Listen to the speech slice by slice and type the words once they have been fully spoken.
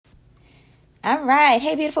All right.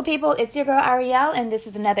 Hey, beautiful people. It's your girl, Ariel, and this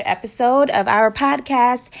is another episode of our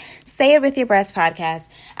podcast, Say It With Your Breast podcast.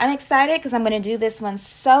 I'm excited because I'm going to do this one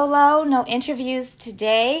solo, no interviews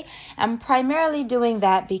today. I'm primarily doing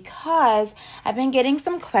that because I've been getting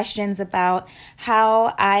some questions about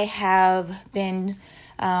how I have been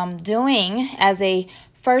doing as a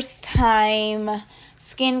first-time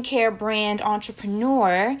skincare brand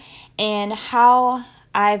entrepreneur and how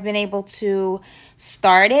I've been able to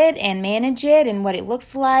start it and manage it and what it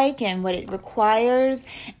looks like and what it requires.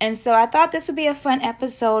 And so I thought this would be a fun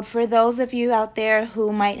episode for those of you out there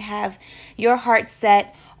who might have your heart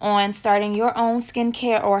set on starting your own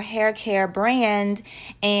skincare or hair care brand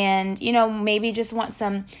and, maybe just want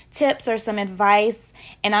some tips or some advice.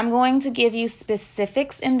 And I'm going to give you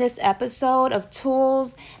specifics in this episode of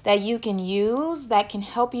tools that you can use that can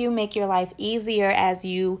help you make your life easier as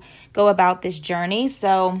you go about this journey.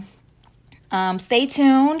 So stay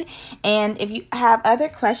tuned. And if you have other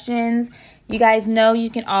questions, you guys know you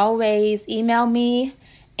can always email me.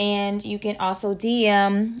 And you can also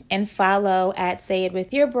DM and follow at Say It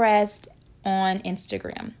With Your Breast on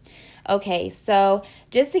Instagram. Okay, so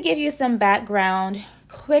just to give you some background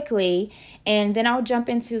quickly, and then I'll jump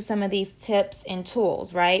into some of these tips and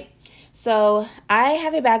tools, right? So I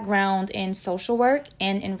have a background in social work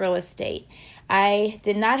and in real estate. I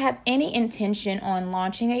did not have any intention on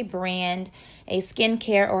launching a brand, a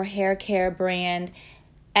skincare or hair care brand,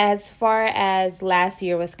 as far as last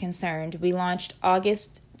year was concerned. We launched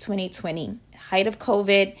August 2020, height of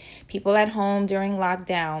COVID, people at home during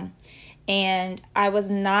lockdown. And I was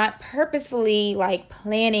not purposefully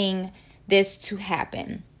planning this to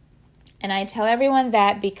happen. And I tell everyone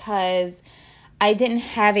that because I didn't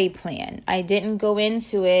have a plan. I didn't go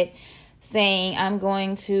into it saying I'm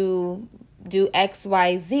going to do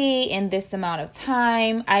XYZ in this amount of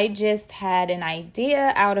time. I just had an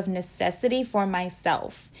idea out of necessity for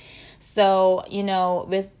myself. So,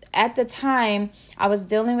 at the time, I was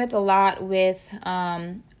dealing with a lot with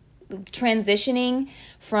transitioning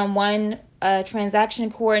from one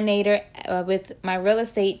transaction coordinator with my real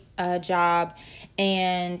estate job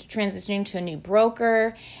and transitioning to a new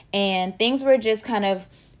broker. And things were just kind of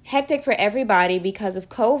hectic for everybody because of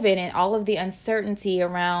COVID and all of the uncertainty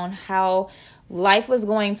around how life was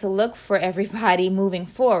going to look for everybody moving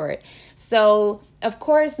forward. So, of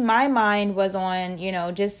course, my mind was on,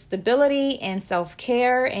 just stability and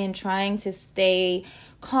self-care and trying to stay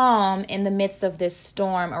calm in the midst of this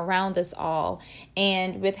storm around us all.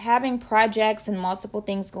 And with having projects and multiple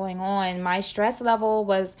things going on, my stress level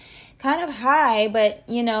was kind of high, but,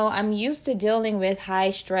 I'm used to dealing with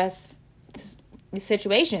high stress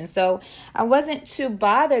situation. So I wasn't too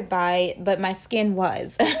bothered by it, but my skin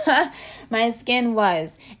was. My skin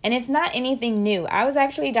was. And it's not anything new. I was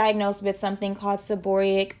actually diagnosed with something called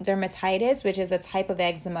seborrheic dermatitis, which is a type of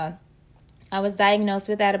eczema. I was diagnosed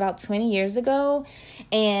with that about 20 years ago.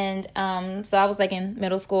 And so I was in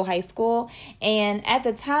middle school, high school. And at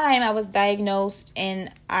the time I was diagnosed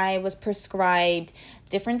and I was prescribed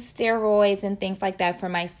different steroids and things like that for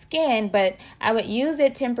my skin, but I would use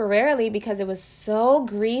it temporarily because it was so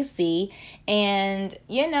greasy and,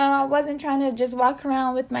 I wasn't trying to just walk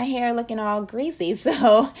around with my hair looking all greasy.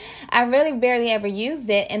 So I really barely ever used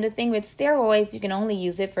it. And the thing with steroids, you can only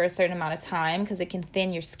use it for a certain amount of time because it can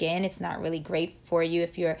thin your skin. It's not really great for you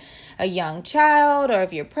if you're a young child or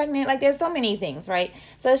if you're pregnant. There's so many things, right?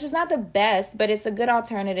 So it's just not the best, but it's a good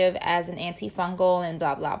alternative as an antifungal and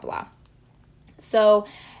blah, blah, blah. So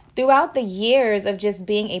throughout the years of just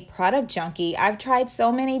being a product junkie, I've tried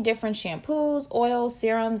so many different shampoos, oils,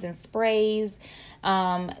 serums, and sprays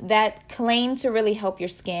that claim to really help your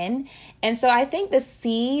skin. And so I think the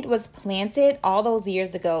seed was planted all those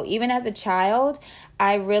years ago. Even as a child,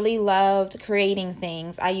 I really loved creating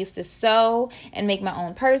things. I used to sew and make my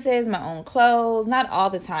own purses, my own clothes, not all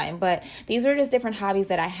the time, but these were just different hobbies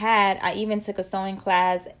that I had. I even took a sewing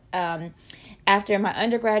class after my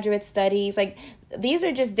undergraduate studies. These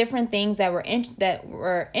are just different things that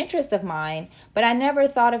were interest of mine, but I never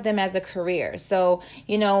thought of them as a career. So,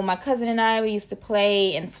 my cousin and I, we used to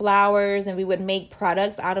play in flowers and we would make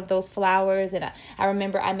products out of those flowers. And I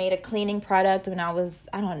remember I made a cleaning product when I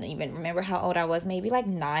don't even remember how old I was, maybe 8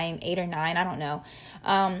 or 9, I don't know.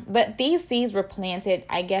 But these seeds were planted,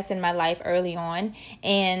 I guess, in my life early on,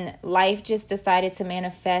 and life just decided to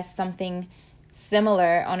manifest something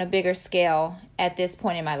similar on a bigger scale at this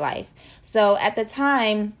point in my life. So at the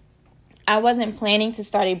time, I wasn't planning to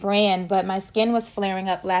start a brand, but my skin was flaring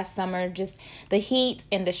up last summer, just the heat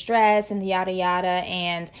and the stress and the yada yada,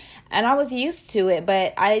 and I was used to it,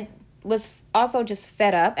 but I was also just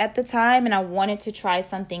fed up at the time and I wanted to try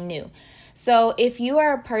something new. So if you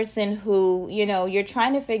are a person who, you're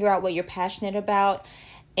trying to figure out what you're passionate about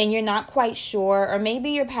and you're not quite sure, or maybe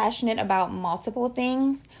you're passionate about multiple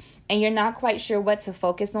things and you're not quite sure what to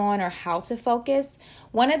focus on or how to focus,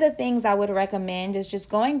 one of the things I would recommend is just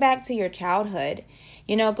going back to your childhood.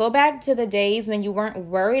 Go back to the days when you weren't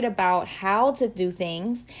worried about how to do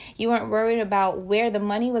things. You weren't worried about where the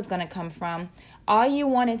money was going to come from. All you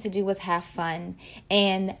wanted to do was have fun.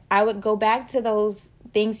 And I would go back to those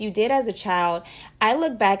things you did as a child. I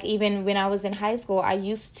look back even when I was in high school, I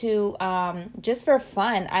used to, just for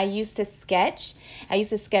fun, I used to sketch. I used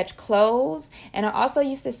to sketch clothes, and I also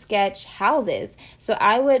used to sketch houses. So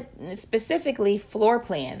I would specifically floor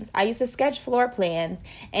plans. I used to sketch floor plans,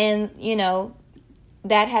 and,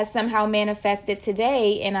 that has somehow manifested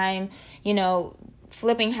today, and I'm,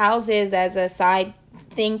 flipping houses as a side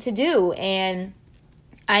thing to do, and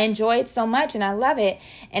I enjoy it so much and I love it.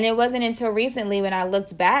 And it wasn't until recently when I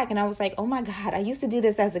looked back and I was like, oh my God, I used to do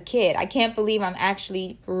this as a kid. I can't believe I'm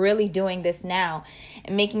actually really doing this now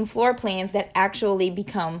and making floor plans that actually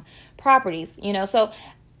become properties, So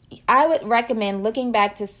I would recommend looking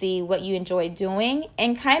back to see what you enjoy doing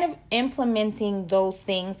and kind of implementing those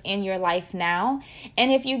things in your life now. And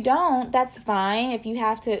if you don't, that's fine. If you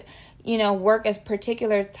have to, work a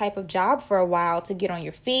particular type of job for a while to get on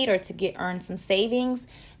your feet or to earn some savings,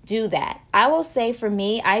 do that. I will say for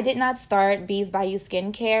me, I did not start Bees by You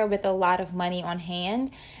Skincare with a lot of money on hand.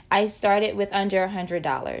 I started with under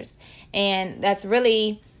 $100. And that's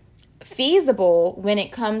really feasible when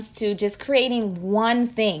it comes to just creating one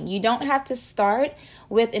thing. You don't have to start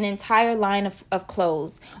with an entire line of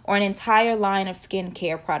clothes or an entire line of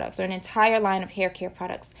skincare products or an entire line of hair care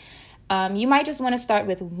products. You might just want to start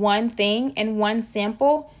with one thing and one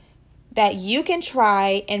sample that you can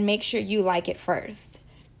try and make sure you like it first.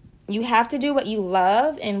 You have to do what you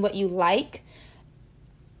love and what you like,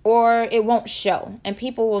 or it won't show, and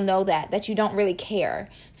people will know that you don't really care.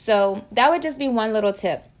 So that would just be one little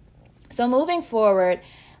tip. So moving forward,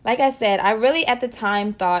 like I said, I really at the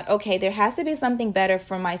time thought, okay, there has to be something better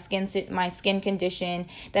for my skin condition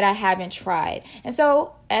that I haven't tried. And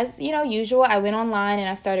so as usual, I went online and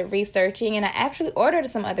I started researching, and I actually ordered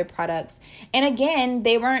some other products. And again,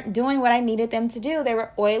 they weren't doing what I needed them to do. They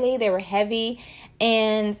were oily, they were heavy,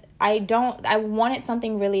 and I wanted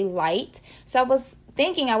something really light. So I was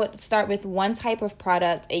thinking I would start with one type of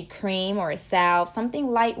product, a cream or a salve, something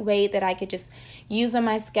lightweight that I could just use on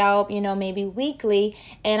my scalp, maybe weekly.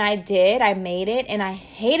 And I did. I made it, and I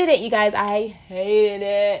hated it, you guys. I hated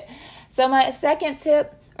it. So my second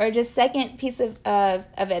tip, or just second piece of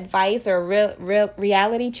advice or real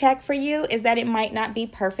reality check for you, is that it might not be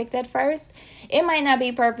perfect at first. It might not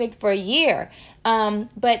be perfect for a year.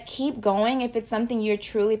 But keep going if it's something you're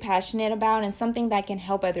truly passionate about and something that can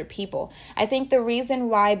help other people. I think the reason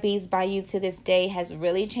why Bees by You to this day has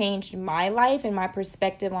really changed my life and my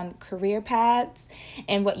perspective on career paths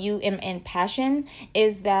and and passion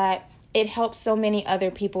is that it helps so many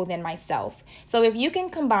other people than myself. So if you can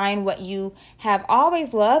combine what you have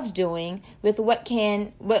always loved doing with what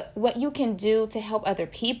you can do to help other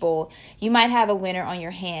people, you might have a winner on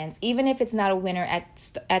your hands, even if it's not a winner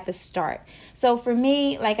at the start. So for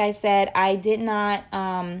me, like I said, I did not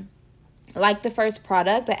like the first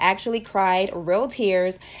product. I actually cried real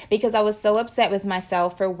tears because I was so upset with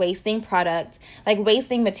myself for wasting product, like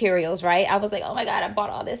wasting materials, right? I was like, oh my God, I bought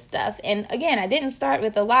all this stuff. And again, I didn't start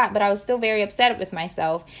with a lot, but I was still very upset with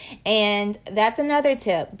myself. And that's another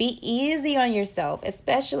tip. Be easy on yourself,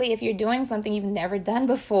 especially if you're doing something you've never done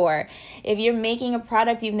before. If you're making a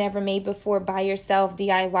product you've never made before by yourself,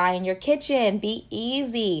 DIY in your kitchen, be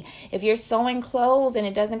easy. If you're sewing clothes and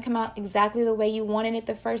it doesn't come out exactly the way you wanted it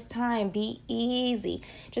the first time, be easy.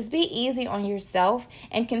 Just be easy on yourself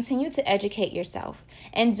and continue to educate yourself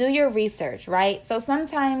and do your research, right? So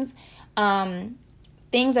sometimes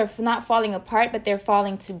things are not falling apart, but they're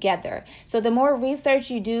falling together. So the more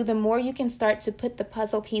research you do, the more you can start to put the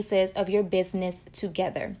puzzle pieces of your business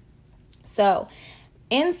together. So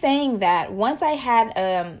in saying that, once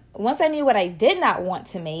I knew what I did not want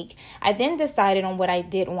to make, I then decided on what I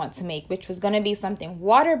did want to make, which was going to be something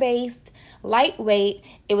water-based, lightweight.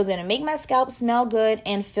 It was going to make my scalp smell good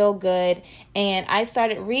and feel good. And I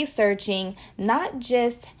started researching not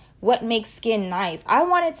just what makes skin nice. I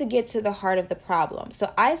wanted to get to the heart of the problem.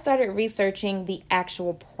 So I started researching the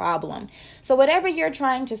actual problem. So whatever you're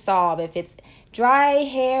trying to solve, if it's dry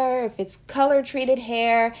hair, if it's color treated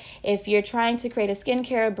hair, if you're trying to create a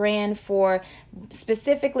skincare brand for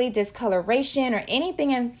specifically discoloration or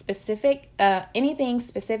anything specific,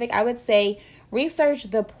 I would say research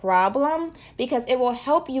the problem, because it will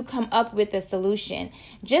help you come up with a solution.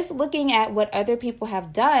 Just looking at what other people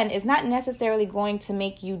have done is not necessarily going to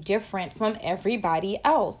make you different from everybody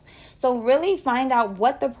else. So really find out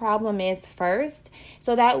what the problem is first,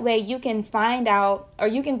 so that way you can find out, or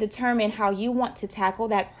you can determine how you want to tackle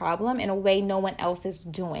that problem in a way no one else is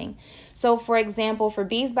doing. So for example, for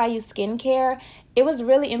Bees by You Skincare, it was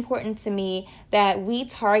really important to me that we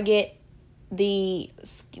target the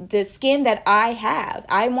skin that I have.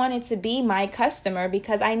 I wanted to be my customer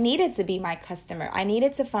because I needed to be my customer. I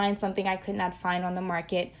needed to find something I could not find on the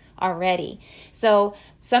market already. So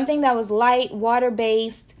something that was light,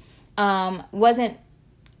 water-based, wasn't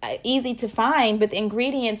easy to find, but the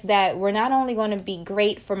ingredients that were not only going to be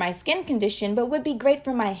great for my skin condition, but would be great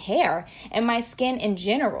for my hair and my skin in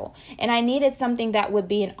general. And I needed something that would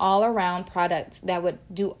be an all-around product that would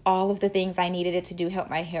do all of the things I needed it to do. Help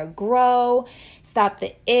my hair grow, stop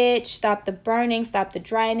the itch, stop the burning, stop the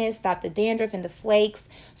dryness, stop the dandruff and the flakes.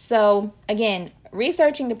 So again,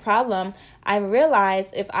 researching the problem, I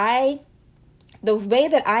realized the way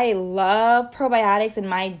that I love probiotics in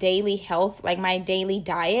my daily health, like my daily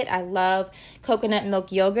diet, I love coconut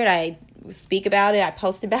milk yogurt. I speak about it. I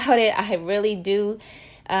post about it. I really do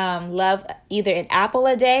love either an apple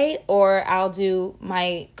a day, or I'll do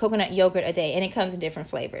my coconut yogurt a day, and it comes in different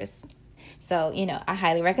flavors. So, I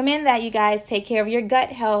highly recommend that you guys take care of your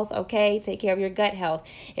gut health, okay? Take care of your gut health.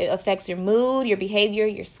 It affects your mood, your behavior,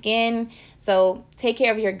 your skin. So take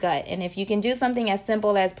care of your gut. And if you can do something as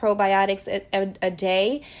simple as probiotics a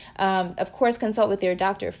day, of course, consult with your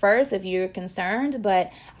doctor first if you're concerned.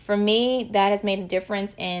 But for me, that has made a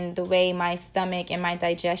difference in the way my stomach and my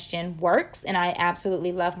digestion works. And I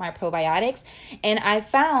absolutely love my probiotics. And I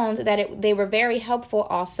found that they were very helpful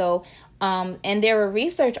also. And there were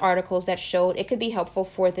research articles that showed it could be helpful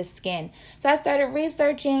for the skin. So I started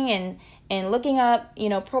researching and looking up,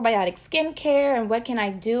 probiotic skincare and what can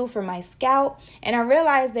I do for my scalp. And I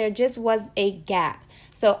realized there just was a gap.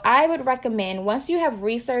 So I would recommend, once you have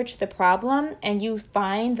researched the problem and you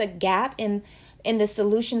find the gap in the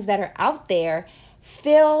solutions that are out there,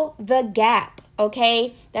 fill the gap.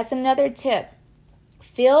 Okay, that's another tip.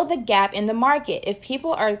 Fill the gap in the market. If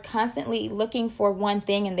people are constantly looking for one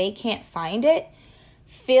thing and they can't find it,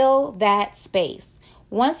 fill that space.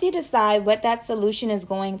 Once you decide what that solution is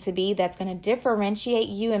going to be that's going to differentiate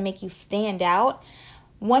you and make you stand out,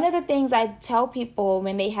 one of the things I tell people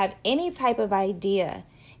when they have any type of idea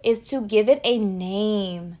is to give it a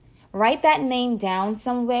name. Write that name down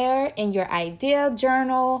somewhere in your idea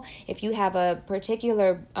journal. If you have a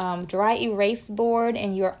particular dry erase board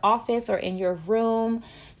in your office or in your room,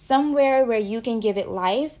 somewhere where you can give it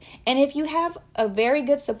life. And if you have a very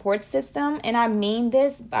good support system, and I mean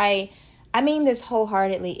this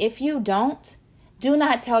wholeheartedly. If you don't, do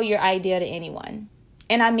not tell your idea to anyone.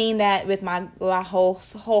 And I mean that with my whole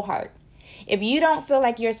heart. If you don't feel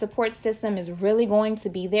like your support system is really going to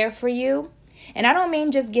be there for you, and I don't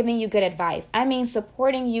mean just giving you good advice. I mean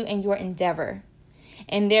supporting you in your endeavor.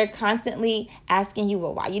 And they're constantly asking you,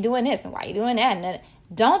 well, why are you doing this and why are you doing that? And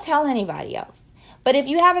don't tell anybody else. But if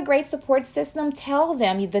you have a great support system, tell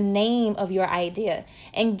them the name of your idea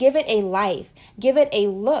and give it a life, give it a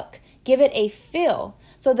look, give it a feel.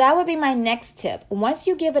 So that would be my next tip. Once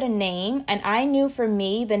you give it a name, and I knew for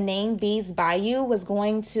me, the name Bees by You was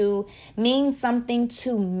going to mean something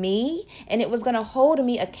to me, and it was going to hold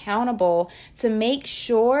me accountable to make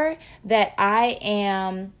sure that I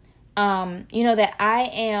am, that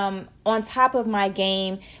I am on top of my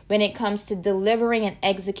game when it comes to delivering and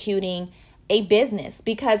executing a business.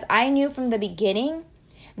 Because I knew from the beginning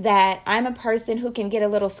that I'm a person who can get a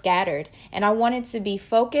little scattered, and I wanted to be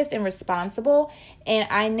focused and responsible, and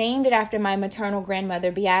I named it after my maternal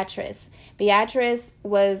grandmother, Beatrice. Beatrice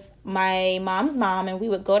was my mom's mom, and we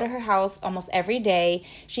would go to her house almost every day.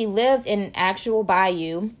 She lived in an actual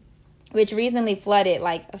bayou, which recently flooded,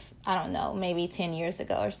 maybe 10 years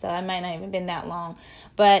ago or so. It might not even been that long.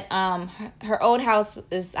 But her old house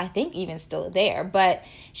is, I think, even still there. But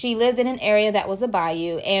she lived in an area that was a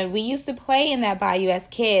bayou. And we used to play in that bayou as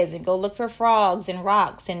kids and go look for frogs and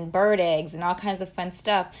rocks and bird eggs and all kinds of fun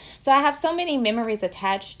stuff. So I have so many memories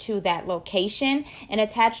attached to that location and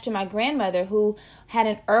attached to my grandmother, who had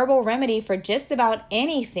an herbal remedy for just about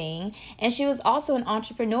anything. And she was also an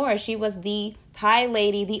entrepreneur. She was the pie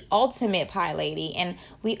lady, the ultimate pie lady. And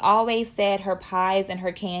we always said her pies and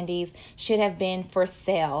her candies should have been for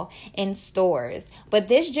sale in stores. But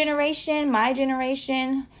this generation, my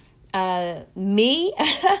generation, me,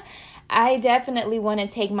 I definitely want to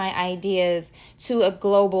take my ideas to a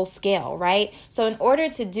global scale, right? So in order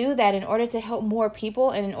to do that, in order to help more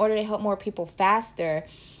people and in order to help more people faster,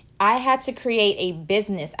 I had to create a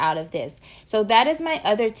business out of this. So that is my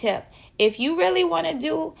other tip. If you really want to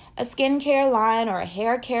do a skincare line or a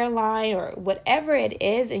hair care line or whatever it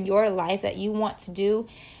is in your life that you want to do,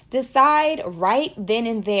 decide right then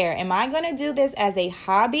and there. Am I going to do this as a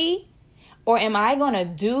hobby, or am I going to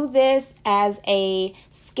do this as a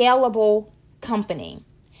scalable company?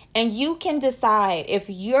 And you can decide if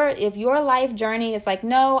your life journey is like,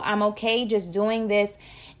 no, I'm okay just doing this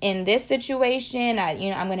in this situation.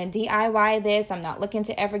 I'm going to DIY this. I'm not looking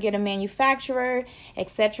to ever get a manufacturer,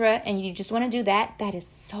 etc. And you just want to do that. That is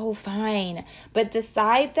so fine. But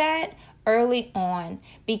decide that early on,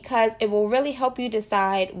 because it will really help you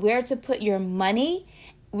decide where to put your money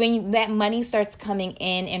when that money starts coming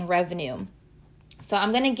in revenue. So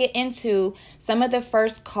I'm going to get into some of the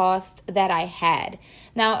first costs that I had.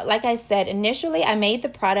 Now, like I said, initially I made the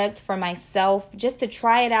product for myself just to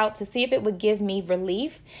try it out to see if it would give me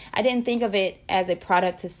relief. I didn't think of it as a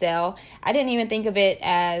product to sell. I didn't even think of it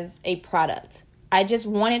as a product. I just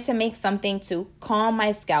wanted to make something to calm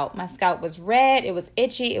my scalp. My scalp was red, it was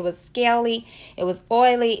itchy, it was scaly, it was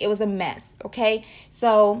oily, it was a mess, okay?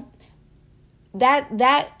 So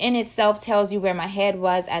that in itself tells you where my head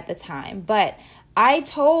was at the time. But I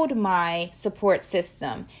told my support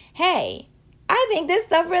system, hey, I think this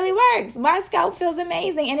stuff really works. My scalp feels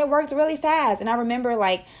amazing and it worked really fast. And I remember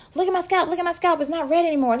like, look at my scalp, it's not red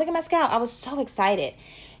anymore. Look at my scalp. I was so excited.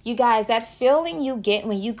 You guys, that feeling you get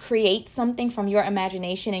when you create something from your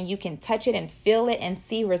imagination and you can touch it and feel it and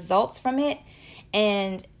see results from it,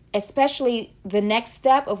 and especially the next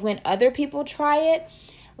step of when other people try it.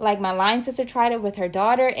 Like my line sister tried it with her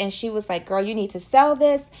daughter and she was like, girl, you need to sell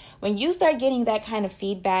this. When you start getting that kind of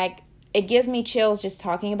feedback, it gives me chills just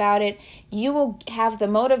talking about it. You will have the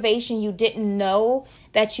motivation you didn't know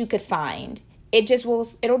that you could find.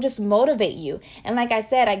 It'll just motivate you. And like I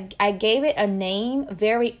said, I gave it a name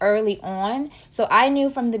very early on. So I knew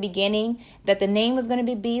from the beginning that the name was going to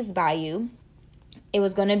be Bees Bayou. It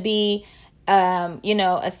was going to be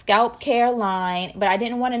a scalp care line, but I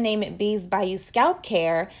didn't want to name it Bees Bayou Scalp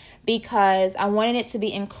Care because I wanted it to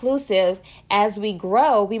be inclusive. As we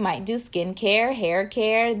grow, we might do skin care, hair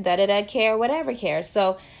care, care, whatever care.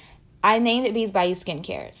 So I named it Bees Bayou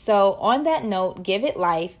Skincare. So on that note, give it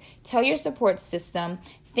life. Tell your support system.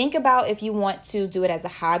 Think about if you want to do it as a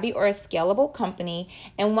hobby or a scalable company.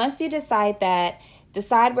 And once you decide that,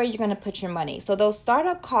 decide where you're going to put your money. So those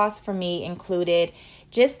startup costs for me included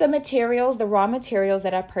just the materials, the raw materials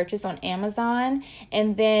that I purchased on Amazon,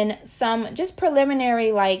 and then some just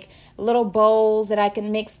preliminary like little bowls that I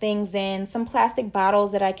can mix things in, some plastic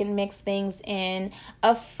bottles that I can mix things in,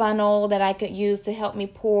 a funnel that I could use to help me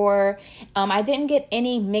pour. I didn't get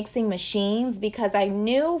any mixing machines because I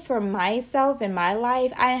knew for myself in my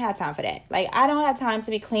life, I didn't have time for that. Like, I don't have time to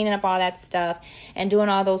be cleaning up all that stuff and doing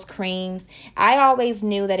all those creams. I always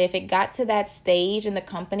knew that if it got to that stage in the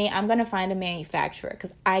company, I'm going to find a manufacturer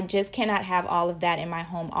because I just cannot have all of that in my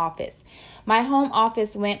home office. My home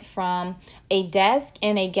office went from a desk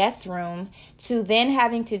in a guest room to then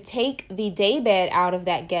having to take the daybed out of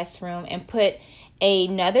that guest room and put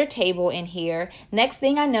another table in here. Next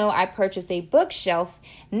thing I know, I purchased a bookshelf.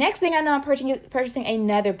 Next thing I know, I'm purchasing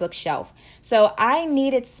another bookshelf. So I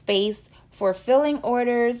needed space for filling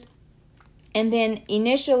orders. And then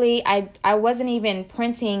initially, I wasn't even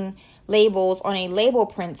printing labels on a label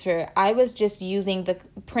printer. I was just using the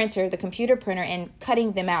printer, the computer printer, and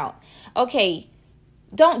cutting them out. Okay,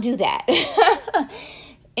 don't do that.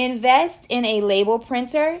 Invest in a label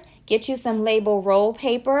printer, get you some label roll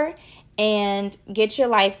paper, and get your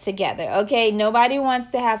life together. Okay, nobody wants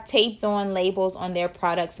to have taped on labels on their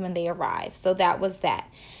products when they arrive. So that was that.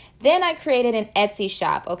 Then I created an Etsy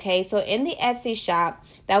shop. Okay, so in the Etsy shop,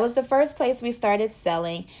 that was the first place we started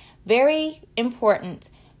selling. Very important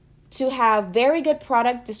to have very good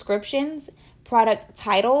product descriptions, product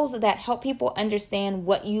titles that help people understand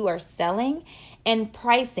what you are selling, and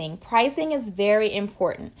pricing. Pricing is very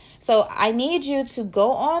important. So I need you to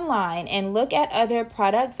go online and look at other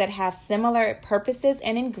products that have similar purposes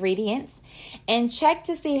and ingredients and check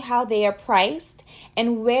to see how they are priced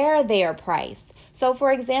and where they are priced. So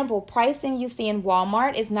for example, pricing you see in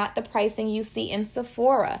Walmart is not the pricing you see in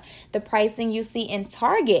Sephora. The pricing you see in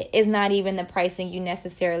Target is not even the pricing you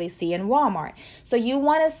necessarily see in Walmart. So you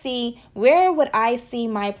want to see, where would I see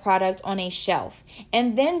my product on a shelf?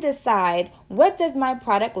 And then decide, what does my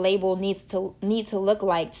product label need to look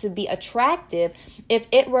like to be attractive if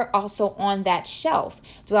it were also on that shelf?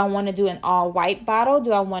 Do I want to do an all white bottle?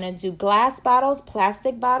 Do I want to do glass bottles,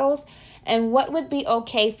 plastic bottles? And what would be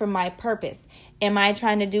okay for my purpose? Am I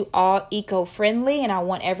trying to do all eco-friendly and I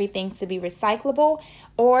want everything to be recyclable?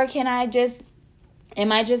 Or can I just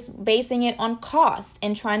Am I just basing it on cost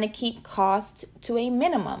and trying to keep cost to a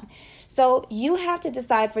minimum? So you have to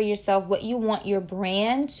decide for yourself what you want your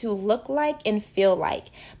brand to look like and feel like.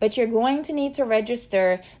 But you're going to need to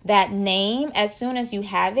register that name as soon as you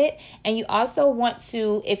have it. And you also want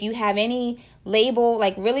to, if you have any label,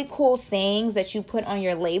 like really cool sayings that you put on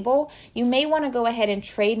your label, you may want to go ahead and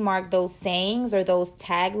trademark those sayings or those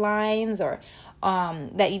taglines or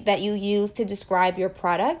that you use to describe your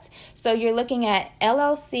product. So you're looking at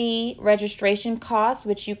LLC registration costs,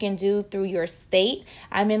 which you can do through your state.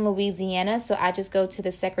 I'm in Louisiana, so I just go to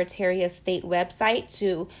the Secretary of State website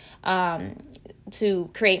to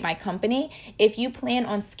create my company. If you plan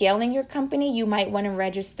on scaling your company, you might want to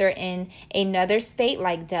register in another state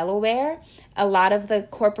like Delaware. A lot of the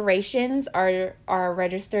corporations are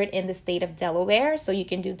registered in the state of Delaware, so you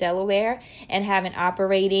can do Delaware and have an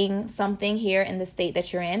operating something here in the state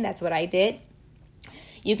that you're in. That's what I did.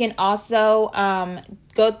 You can also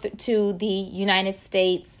go to the United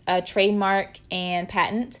States trademark and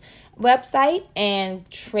patent website and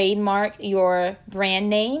trademark your brand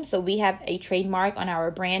name. So we have a trademark on our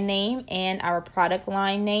brand name and our product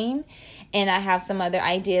line name. And I have some other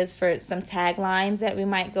ideas for some taglines that we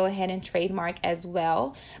might go ahead and trademark as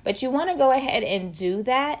well. But you want to go ahead and do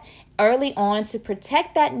that early on to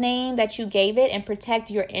protect that name that you gave it and protect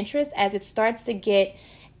your interest as it starts to get,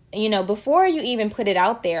 before you even put it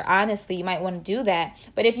out there. Honestly, you might want to do that.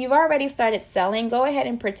 But if you've already started selling, go ahead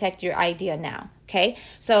and protect your idea now. Okay,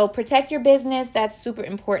 so protect your business. That's super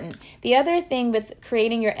important. The other thing with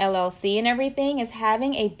creating your LLC and everything is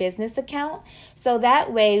having a business account. So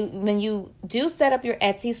that way, when you do set up your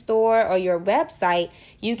Etsy store or your website,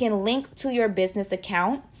 you can link to your business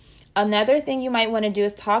account. Another thing you might want to do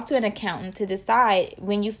is talk to an accountant to decide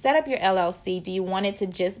when you set up your LLC, do you want it to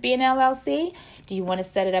just be an LLC? Do you want to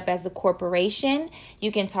set it up as a corporation?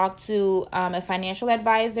 You can talk to a financial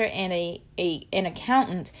advisor and an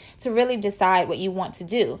accountant to really decide what you want to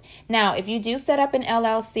do. Now, if you do set up an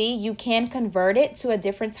LLC, you can convert it to a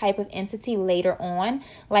different type of entity later on,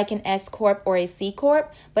 like an S Corp or a C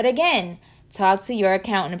Corp. But again, talk to your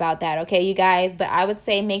accountant about that, okay, you guys? But I would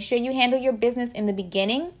say make sure you handle your business in the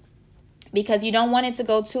beginning, because you don't want it to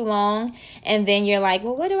go too long and then you're like,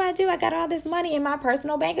 well, what do? I got all this money in my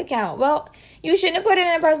personal bank account. Well, you shouldn't have put it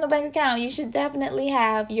in a personal bank account. You should definitely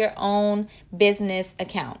have your own business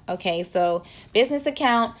account. Okay, so business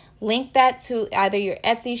account, link that to either your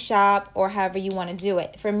Etsy shop or however you want to do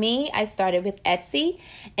it. For me, I started with Etsy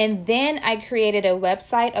and then I created a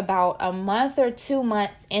website about a month or 2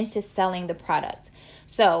 months into selling the product.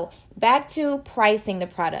 So back to pricing the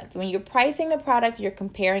product. When you're pricing the product, you're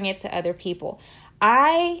comparing it to other people.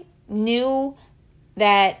 I knew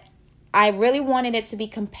that I really wanted it to be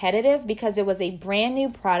competitive because it was a brand new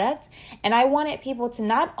product. And I wanted people to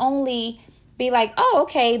not only be like, oh,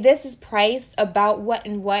 okay, this is priced about what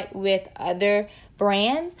and what with other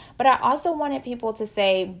brands, but I also wanted people to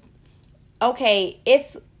say, okay,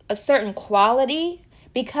 it's a certain quality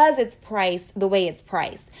because it's priced the way it's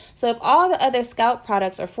priced. So if all the other Scout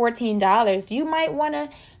products are $14, you might want to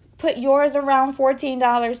put yours around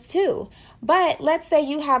 $14 too. But let's say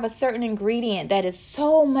you have a certain ingredient that is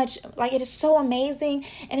so much, like it is so amazing,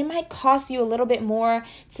 and it might cost you a little bit more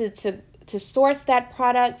to source that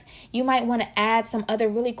product. You might want to add some other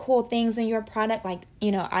really cool things in your product, like,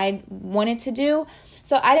 I wanted to do.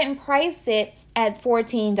 So I didn't price it at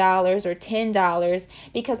 $14 or $10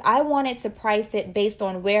 because I wanted to price it based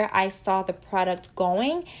on where I saw the product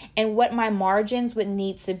going and what my margins would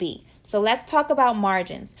need to be. So let's talk about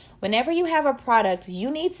margins. Whenever you have a product, you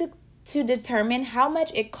need to determine how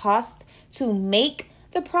much it costs to make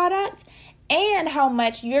the product and how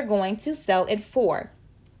much you're going to sell it for.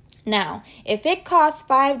 Now, if it costs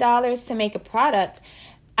 $5 to make a product,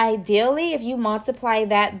 ideally, if you multiply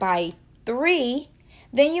that by 3,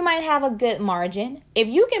 then you might have a good margin. If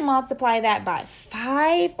you can multiply that by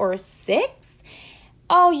 5 or 6,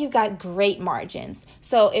 oh, you've got great margins.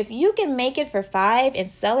 So if you can make it for 5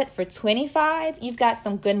 and sell it for 25, you've got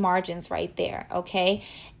some good margins right there, okay?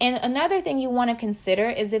 And another thing you want to consider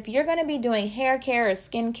is if you're going to be doing hair care or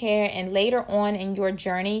skin care and later on in your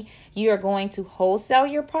journey, you are going to wholesale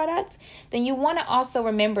your product, then you want to also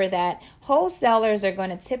remember that wholesalers are going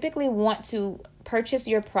to typically want to purchase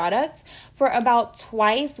your product for about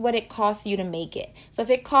twice what it costs you to make it. So if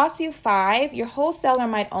it costs you 5, your wholesaler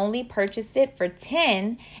might only purchase it for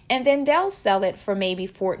 10, and then they'll sell it for maybe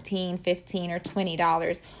 $14, $15, or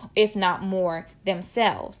 $20, if not more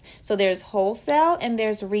themselves. So there's wholesale and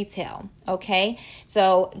there's retail. Okay,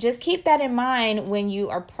 so just keep that in mind when you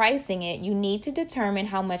are pricing it. You need to determine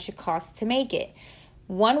how much it costs to make it.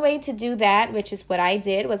 One way to do that, which is what I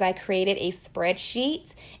did, was I created a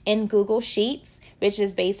spreadsheet in Google Sheets, which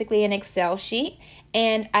is basically an Excel sheet.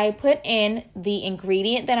 And I put in the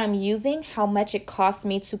ingredient that I'm using, how much it costs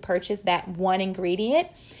me to purchase that one ingredient,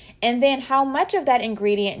 and then how much of that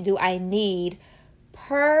ingredient do I need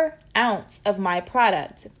per ounce of my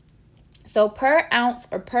product. So per ounce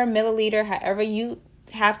or per milliliter, however you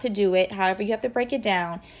have to do it, however you have to break it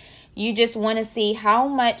down, you just want to see how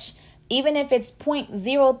much, even if it's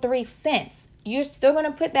 0.03 cents, you're still going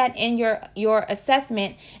to put that in your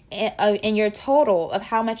assessment in your total of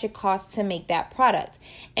how much it costs to make that product.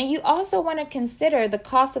 And you also want to consider the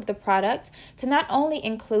cost of the product to not only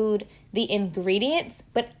include the ingredients,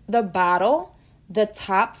 but the bottle, the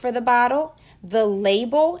top for the bottle, the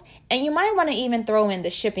label, and you might want to even throw in the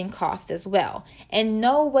shipping cost as well, and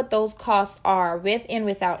know what those costs are with and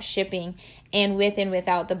without shipping, and with and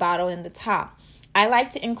without the bottle and the top. I like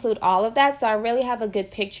to include all of that, so I really have a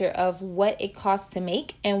good picture of what it costs to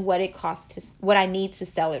make and what I need to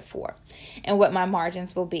sell it for, and what my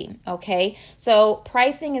margins will be. Okay, so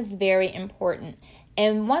pricing is very important,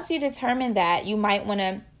 and once you determine that, you might want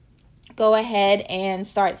to go ahead and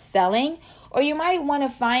start selling, or you might want to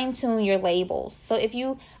fine tune your labels. So if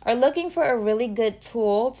you are looking for a really good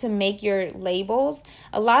tool to make your labels,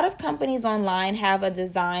 a lot of companies online have a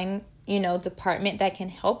design department that can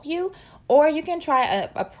help you, or you can try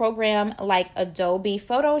a program like Adobe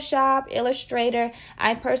Photoshop, Illustrator.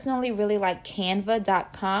 I personally really like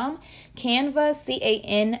Canva.com. Canva,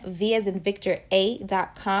 C-A-N-V as in Victor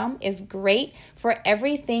A.com is great for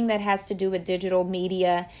everything that has to do with digital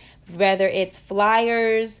media, whether it's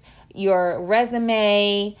flyers, your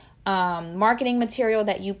resume, marketing material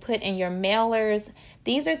that you put in your mailers.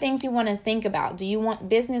 These are things you want to think about. Do you want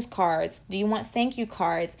business cards? Do you want thank you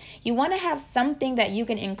cards? You want to have something that you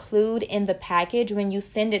can include in the package when you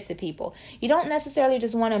send it to people. You don't necessarily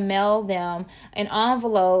just want to mail them an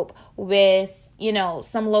envelope with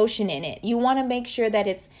some lotion in it. You want to make sure that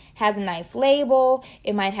it has a nice label.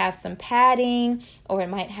 It might have some padding, or it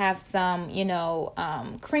might have some,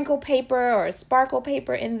 crinkle paper or sparkle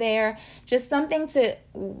paper in there. Just something to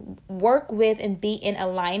work with and be in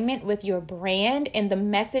alignment with your brand and the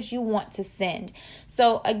message you want to send.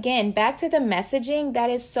 So again, back to the messaging, that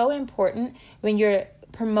is so important when you're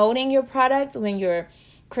promoting your product, when you're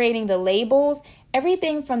creating the labels,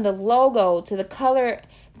 everything from the logo to the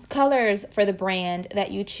colors for the brand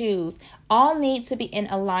that you choose all need to be in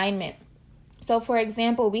alignment. So for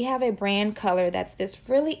example, we have a brand color that's this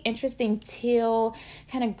really interesting teal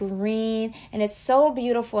kind of green, and it's so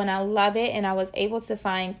beautiful and I love it. And I was able to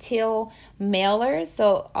find teal mailers.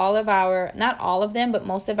 So not all of them, but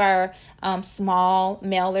most of our small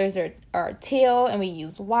mailers are teal, and we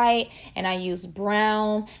use white, and I use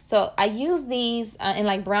brown. So I use these in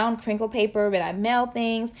like brown crinkle paper, but I mail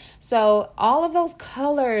things. So all of those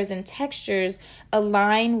colors and textures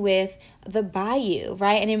align with the bayou,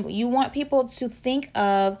 right? And you want people to think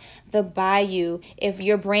of the bayou. If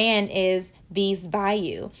your brand is Bee's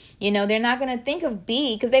Bayou, they're not going to think of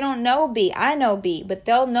bee because they don't know bee. I know bee, but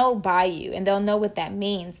they'll know bayou and they'll know what that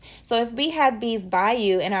means. So if we had Bee's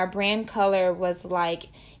Bayou and our brand color was like,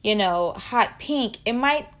 hot pink, it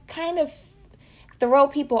might kind of throw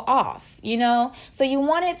people off, So you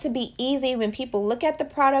want it to be easy when people look at the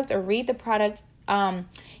product or read the product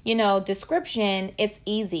description, it's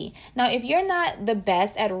easy. Now, if you're not the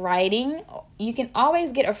best at writing, you can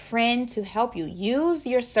always get a friend to help you. Use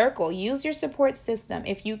your circle, use your support system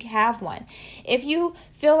if you have one. If you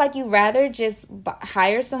feel like you'd rather just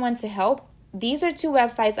hire someone to help, these are two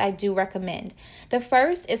websites I do recommend. The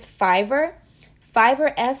first is Fiverr.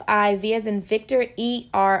 Fiverr, F-I-V as in Victor,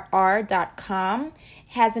 E-R-R.com,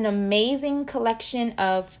 has an amazing collection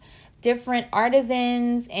of different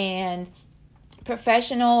artisans and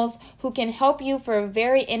professionals who can help you for a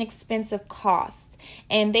very inexpensive cost.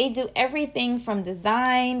 And they do everything from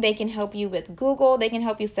design. They can help you with Google. They can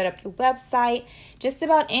help you set up your website. Just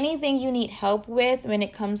about anything you need help with when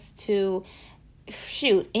it comes to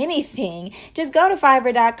anything. Just go to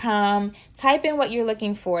Fiverr.com, type in what you're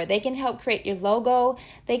looking for. They can help create your logo.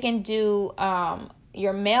 They can do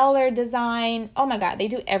your mailer design. Oh my God, they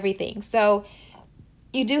do everything. So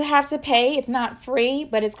you do have to pay. It's not free,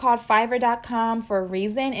 but it's called Fiverr.com for a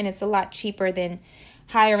reason, and it's a lot cheaper than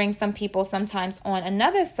hiring some people sometimes on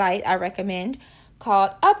another site I recommend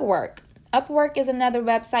called Upwork. Upwork is another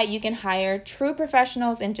website you can hire true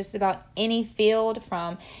professionals in just about any field,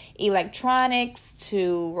 from electronics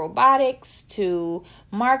to robotics to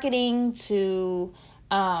marketing to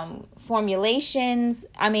formulations.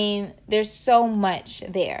 I mean, there's so much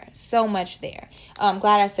there. I'm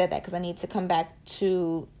glad I said that because I need to come back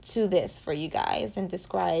to this for you guys and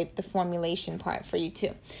describe the formulation part for you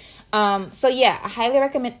too. So yeah, I highly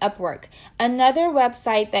recommend Upwork. Another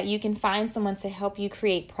website that you can find someone to help you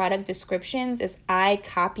create product descriptions is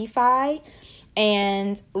iCopify.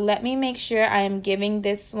 And let me make sure I am giving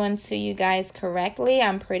this one to you guys correctly.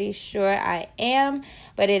 I'm pretty sure I am,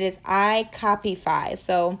 but it is iCopify.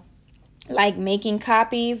 So like making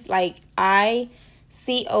copies, like iCopify.co.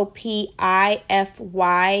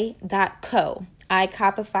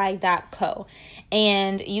 iCopify.co.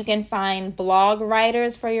 And you can find blog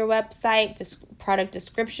writers for your website, product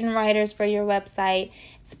description writers for your website.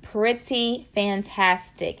 It's pretty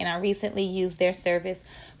fantastic. And I recently used their service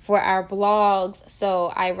for our blogs,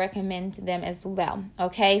 so I recommend them as well.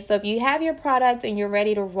 Okay, so if you have your product and you're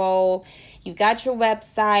ready to roll, you got your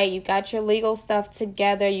website, you got your legal stuff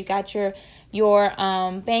together, you got your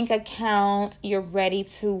bank account, you're ready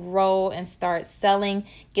to roll and start selling,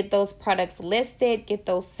 get those products listed, get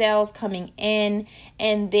those sales coming in,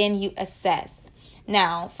 and then you assess.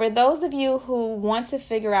 Now, for those of you who want to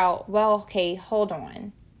figure out, well, okay, hold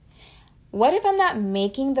on. What if I'm not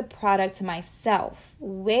making the product myself?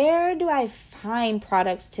 Where do I find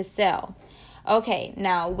products to sell? Okay,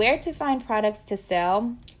 now where to find products to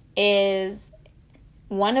sell is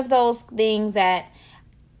one of those things that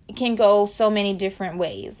can go so many different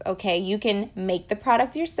ways. Okay, you can make the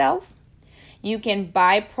product yourself. You can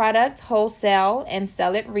buy product wholesale and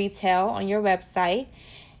sell it retail on your website.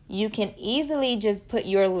 You can easily just put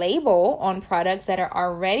your label on products that are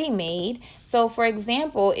already made. So for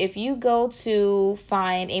example, if you go to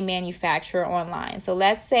find a manufacturer online, so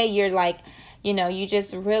let's say you're like, you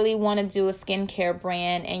just really want to do a skincare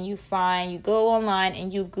brand and you go online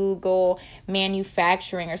and you Google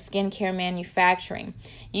manufacturing or skincare manufacturing.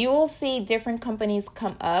 You will see different companies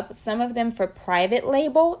come up, some of them for private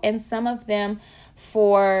label and some of them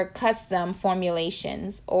for custom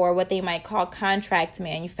formulations or what they might call contract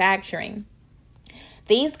manufacturing.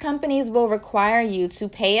 These companies will require you to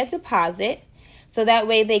pay a deposit so that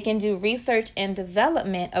way they can do research and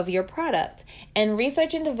development of your product. And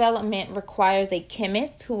research and development requires a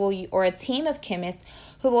chemist or a team of chemists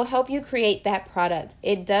who will help you create that product.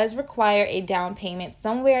 It does require a down payment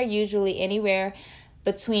usually anywhere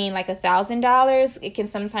between like $1,000. It can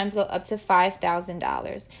sometimes go up to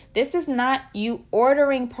 $5,000. This is not you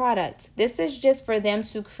ordering product. This is just for them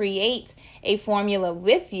to create a formula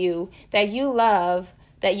with you that you love,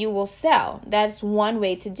 that you will sell. That's one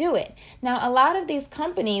way to do it. Now, a lot of these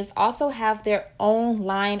companies also have their own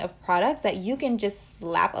line of products that you can just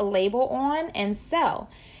slap a label on and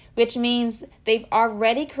sell, which means they've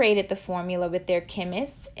already created the formula with their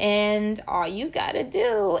chemists, and all you gotta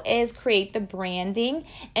do is create the branding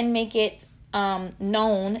and make it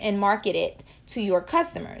known and market it to your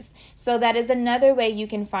customers. So that is another way you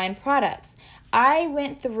can find products. I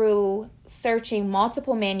went through searching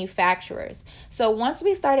multiple manufacturers. So once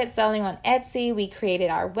we started selling on Etsy, we created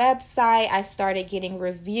our website. I started getting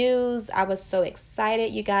reviews. I was so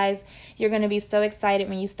excited, you guys. You're going to be so excited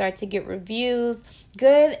when you start to get reviews.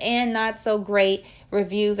 Good and not so great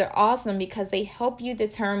reviews are awesome because they help you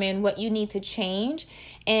determine what you need to change.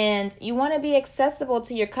 And you want to be accessible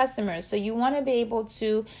to your customers. So you want to be able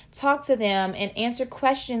to talk to them and answer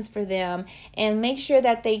questions for them and make sure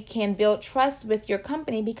that they can build trust with your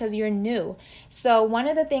company because you're new. So one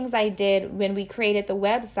of the things I did when we created the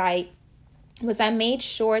website was I made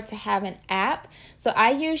sure to have an app. So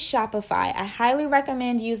I use Shopify. I highly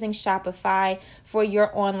recommend using Shopify for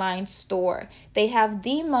your online store. They have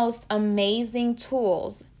the most amazing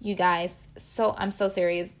tools, you guys. So I'm so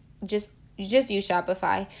serious. Just use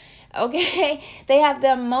Shopify. Okay? They have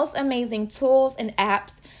the most amazing tools and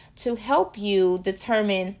apps to help you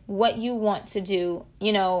determine what you want to do,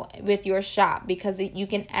 with your shop, because you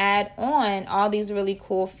can add on all these really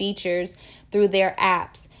cool features through their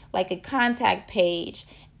apps, like a contact page.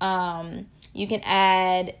 You can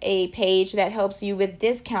add a page that helps you with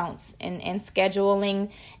discounts and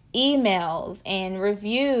scheduling emails and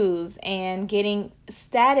reviews and getting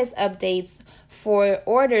status updates for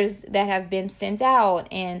orders that have been sent out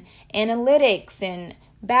and analytics and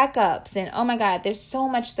backups. And oh my God, there's so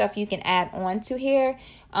much stuff you can add on to here.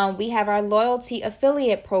 We have our loyalty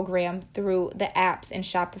affiliate program through the apps in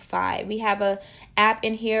Shopify. We have a app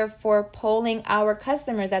in here for polling our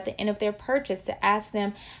customers at the end of their purchase to ask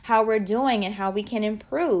them how we're doing and how we can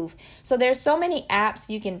improve. So there's so many apps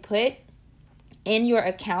you can put in your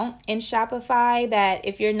account in Shopify that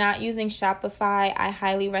if you're not using Shopify, I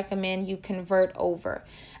highly recommend you convert over.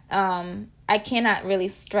 I cannot really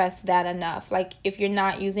stress that enough. Like, if you're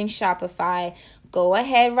not using Shopify, go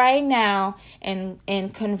ahead right now and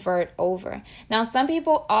convert over. Now, some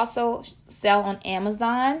people also sell on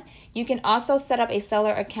Amazon. You can also set up a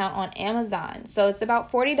seller account on Amazon. So it's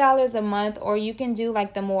about $40 a month, or you can do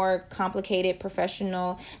like the more complicated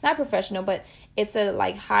not professional, but it's a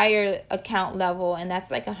like higher account level, and that's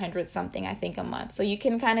like $100 something, I think, a month. So you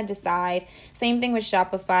can kind of decide. Same thing with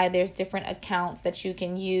Shopify. There's different accounts that you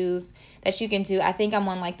can use, that you can do. I think I'm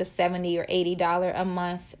on like the $70 or $80 a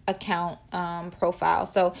month account profile.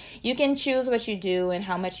 So you can choose what you do and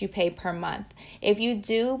how much you pay per month. If you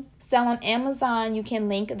do sell on Amazon, you can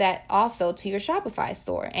link that also to your Shopify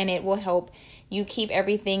store, and it will help you keep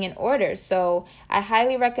everything in order. So I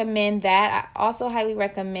highly recommend that. I also highly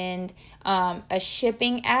recommend a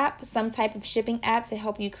shipping app, some type of shipping app to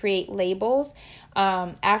help you create labels.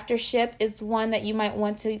 AfterShip is one that you might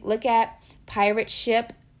want to look at. Pirate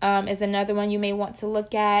Ship is another one you may want to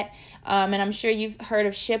look at. And I'm sure you've heard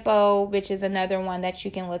of Shippo, which is another one that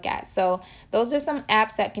you can look at. So those are some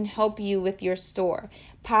apps that can help you with your store.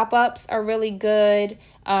 Pop-ups are really good.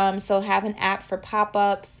 So have an app for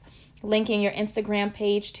pop-ups, linking your Instagram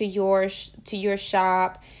page to your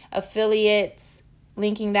shop, affiliates,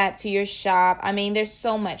 linking that to your shop. I mean, there's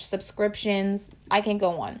so much. Subscriptions. I can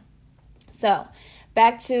go on. So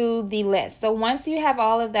back to the list. So once you have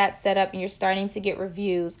all of that set up and you're starting to get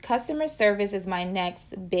reviews, customer service is my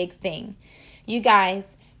next big thing. You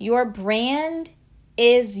guys, your brand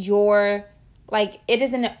is it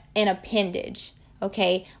is an appendage,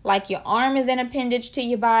 okay? Like your arm is an appendage to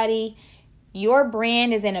your body. Your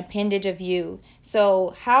brand is an appendage of you.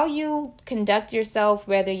 So how you conduct yourself,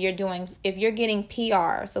 if you're getting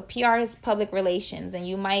PR, so PR is public relations, and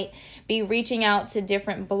you might be reaching out to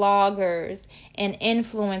different bloggers and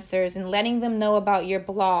influencers and letting them know about your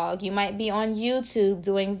blog. You might be on YouTube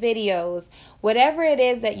doing videos. Whatever it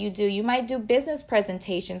is that you do, you might do business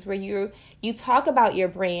presentations where you talk about your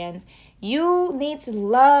brand. You need to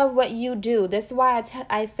love what you do. This is why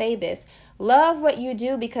I say this. Love what you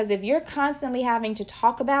do, because if you're constantly having to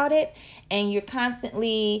talk about it and you're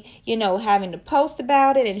constantly, having to post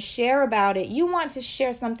about it and share about it, you want to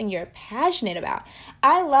share something you're passionate about.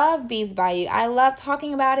 I love Bees by You. I love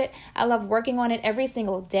talking about it. I love working on it every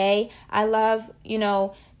single day. I love,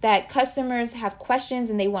 that customers have questions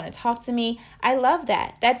and they want to talk to me. I love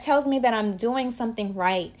that. That tells me that I'm doing something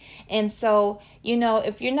right. And so,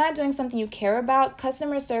 if you're not doing something you care about,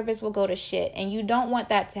 customer service will go to shit. And you don't want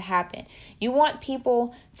that to happen. You want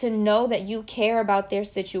people to know that you care about their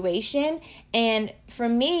situation. And for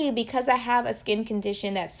me, because I have a skin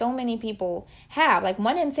condition that so many people have, like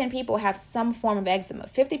 1 in 10 people have some form of eczema.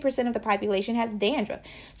 50% of the population has dandruff.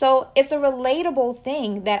 So it's a relatable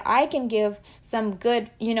thing that I can give some good,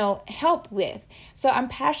 help with. So I'm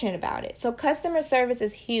passionate about it. So customer service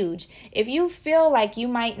is huge. If you feel like you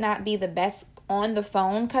might not be the best on the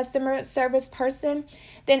phone customer service person,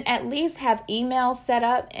 then at least have email set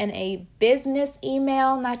up, and a business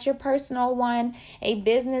email, not your personal one, a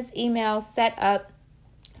business email set up,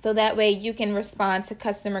 so that way you can respond to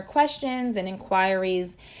customer questions and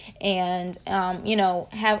inquiries, and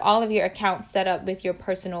have all of your accounts set up with your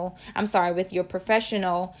professional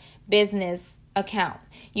business account.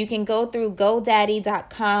 You can go through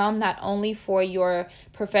GoDaddy.com, not only for your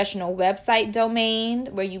professional website domain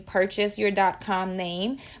where you purchase your .com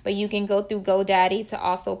name, but you can go through GoDaddy to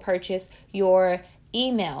also purchase your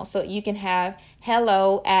email. So you can have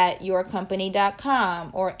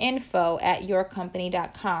hello@yourcompany.com or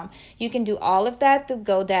info@yourcompany.com. You can do all of that through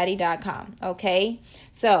GoDaddy.com. Okay.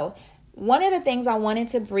 So one of the things I wanted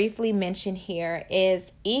to briefly mention here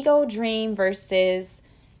is ego dream versus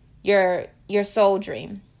your soul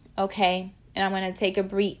dream. Okay. And I'm going to take a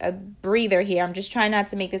breather here. I'm just trying not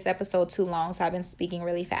to make this episode too long, so I've been speaking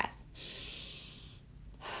really fast.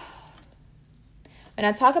 When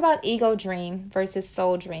I talk about ego dream versus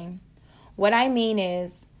soul dream, what I mean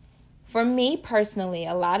is, for me personally,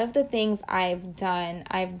 a lot of the things I've done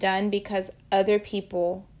because other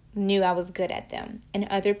people knew I was good at them, and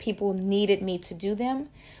other people needed me to do them,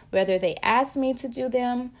 whether they asked me to do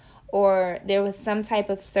them or there was some type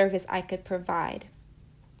of service I could provide.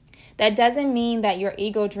 That doesn't mean that your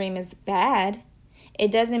ego dream is bad. It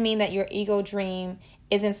doesn't mean that your ego dream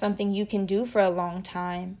isn't something you can do for a long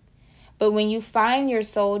time. But when you find your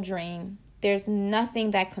soul dream, there's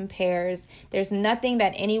nothing that compares. There's nothing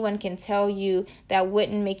that anyone can tell you that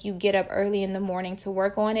wouldn't make you get up early in the morning to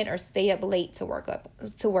work on it or stay up late to work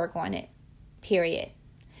on it. Period.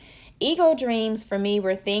 Ego dreams for me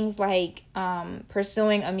were things like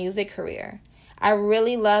pursuing a music career. I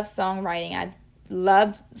really love songwriting. I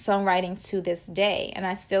loved songwriting to this day, and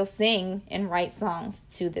I still sing and write songs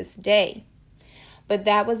to this day. But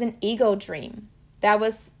that was an ego dream. That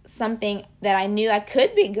was something that I knew I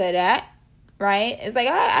could be good at, right? It's like,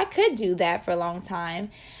 I could do that for a long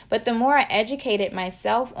time. But the more I educated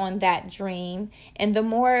myself on that dream, and the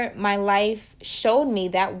more my life showed me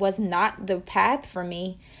that was not the path for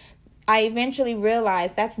me, I eventually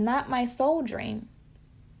realized that's not my soul dream.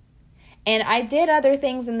 And I did other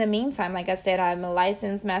things in the meantime. Like I said, I'm a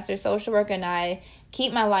licensed master social worker, and I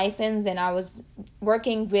keep my license, and I was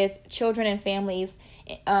working with children and families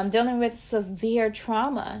dealing with severe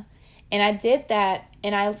trauma. And I did that,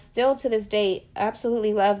 and I still to this day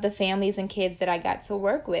absolutely love the families and kids that I got to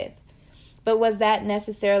work with. But was that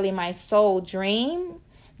necessarily my soul dream?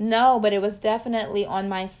 No, but it was definitely on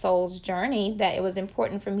my soul's journey that it was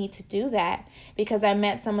important for me to do that, because I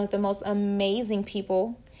met some of the most amazing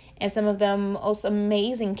people and some of the most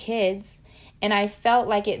amazing kids. And I felt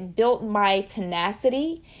like it built my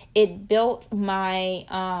tenacity. It built my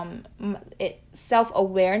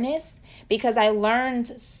self-awareness, because I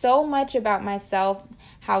learned so much about myself,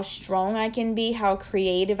 how strong I can be, how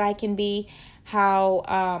creative I can be, how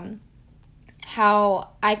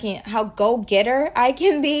go-getter I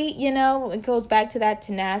can be. It goes back to that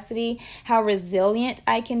tenacity, how resilient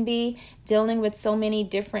I can be, dealing with so many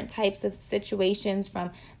different types of situations,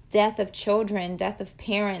 from death of children, death of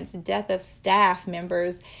parents, death of staff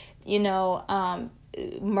members,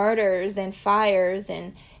 murders and fires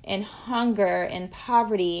and hunger and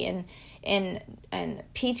poverty and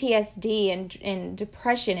PTSD and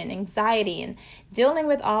depression and anxiety, and dealing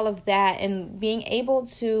with all of that and being able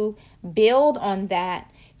to build on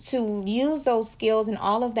that, to use those skills and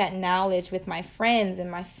all of that knowledge with my friends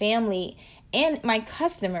and my family and my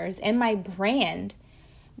customers and my brand.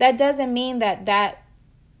 That doesn't mean that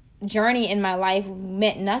journey in my life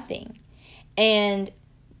meant nothing, and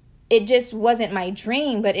it just wasn't my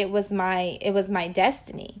dream, but it was my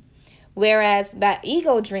destiny. Whereas that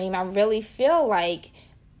ego dream, I really feel like,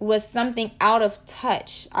 was something out of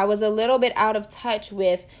touch. I was a little bit out of touch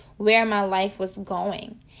with where my life was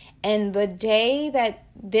going. And the day that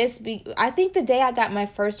I think the day I got my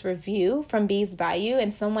first review from Bees Bayou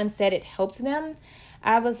and someone said it helped them,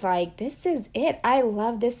 I was like, this is it. I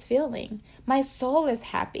love this feeling. My soul is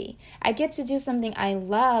happy. I get to do something I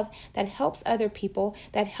love that helps other people,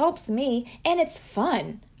 that helps me, and it's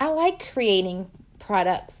fun. I like creating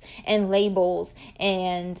products and labels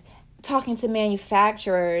and talking to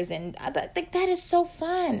manufacturers, and I think that is so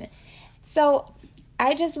fun. So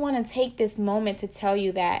I just want to take this moment to tell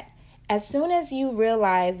you that as soon as you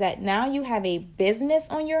realize that now you have a business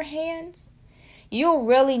on your hands, you'll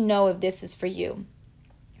really know if this is for you.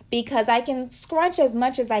 Because I can scrunch as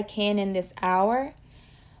much as I can in this hour,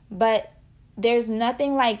 but there's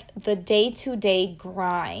nothing like the day-to-day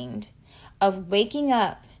grind of waking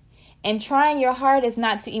up and trying your hardest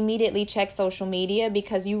not to immediately check social media,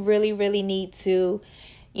 because you really, really need to,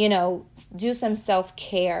 do some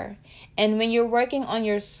self-care. And when you're working on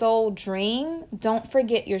your soul dream, don't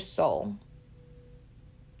forget your soul.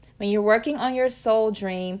 When you're working on your soul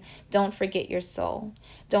dream, don't forget your soul.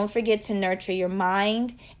 Don't forget to nurture your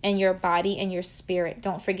mind and your body and your spirit.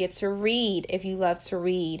 Don't forget to read if you love to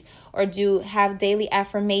read, or have daily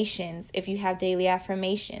affirmations if you have daily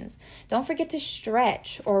affirmations. Don't forget to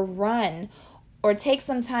stretch or run, or take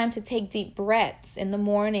some time to take deep breaths in the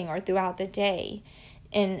morning or throughout the day.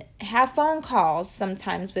 And have phone calls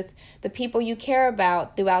sometimes with the people you care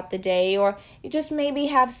about throughout the day, or you just maybe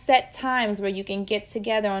have set times where you can get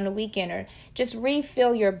together on the weekend, or just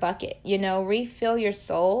refill your bucket, refill your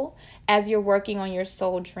soul as you're working on your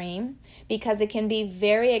soul dream, because it can be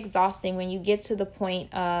very exhausting when you get to the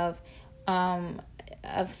point of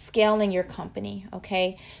scaling your company.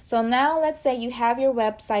 Okay. So now let's say you have your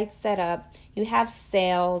website set up, you have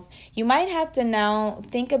sales. You might have to now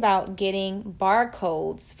think about getting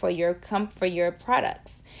barcodes for your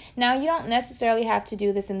products. Now, you don't necessarily have to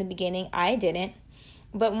do this in the beginning. I didn't.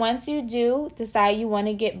 But once you do decide you want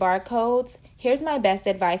to get barcodes, here's my best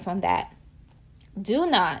advice on that. Do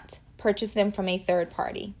not purchase them from a third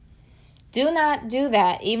party. Do not do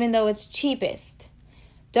that, even though it's cheapest.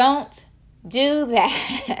 Don't do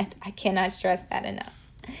that. I cannot stress that enough.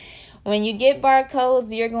 When you get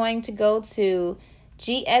barcodes, you're going to go to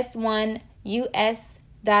gs1us.org,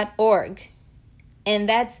 and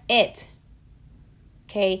that's it.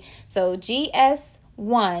 Okay, so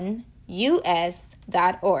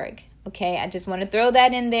gs1us.org. Okay, I just want to throw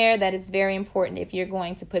that in there. That is very important if you're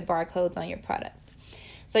going to put barcodes on your products.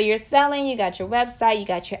 So you're selling, you got your website, you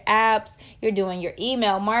got your apps, you're doing your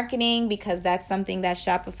email marketing because that's something that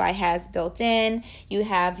Shopify has built in. You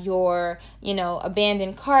have your,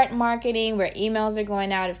 abandoned cart marketing where emails are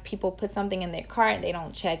going out if people put something in their cart and they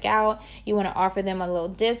don't check out. You want to offer them a little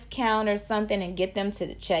discount or something and get them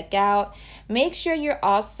to check out. Make sure you're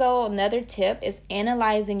also, another tip is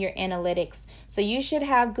analyzing your analytics. So you should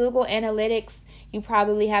have Google Analytics. You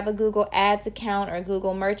probably have a Google Ads account or a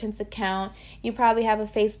Google Merchants account. You probably have a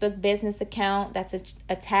Facebook business account that's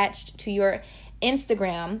attached to your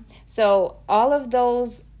Instagram. So all of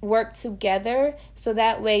those work together so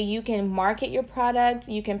that way you can market your product,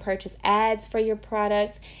 you can purchase ads for your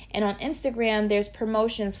product, and on Instagram there's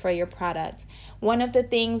promotions for your product. One of the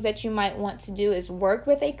things that you might want to do is work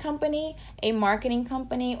with a company, a marketing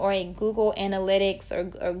company, or a Google Analytics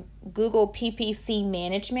or Google PPC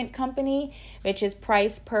management company, which is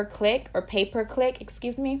price per click or pay per click,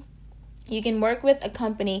 You can work with a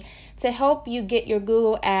company to help you get your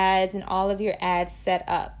Google ads and all of your ads set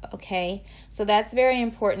up, okay? So that's very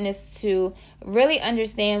important, is to really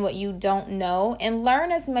understand what you don't know and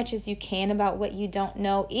learn as much as you can about what you don't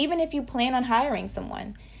know, even if you plan on hiring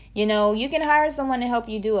someone. You can hire someone to help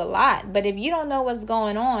you do a lot, but if you don't know what's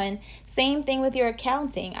going on, same thing with your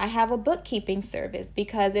accounting. I have a bookkeeping service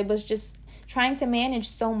because it was just trying to manage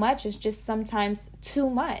so much is just sometimes too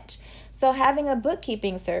much. So having a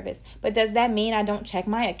bookkeeping service, but does that mean I don't check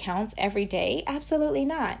my accounts every day? Absolutely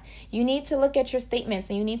not. You need to look at your statements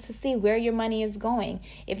and you need to see where your money is going.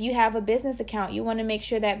 If you have a business account, you want to make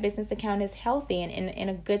sure that business account is healthy and in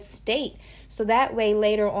a good state. So that way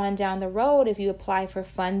later on down the road, if you apply for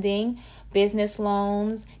funding, business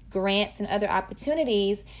loans, grants, and other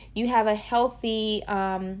opportunities, you have a healthy,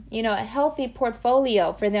 a healthy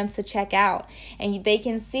portfolio for them to check out. And they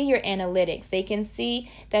can see your analytics. They can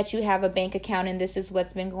see that you have a bank account and this is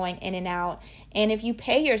what's been going in and out. And if you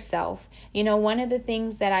pay yourself, one of the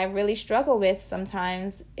things that I really struggle with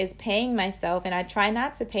sometimes is paying myself. And I try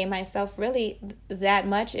not to pay myself really that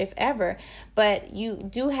much, if ever. But you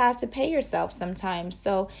do have to pay yourself sometimes.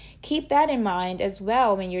 So keep that in mind as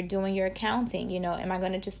well when you're doing your accounting. Am I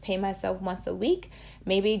going to just pay myself once a week?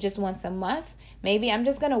 Maybe just once a month? Maybe I'm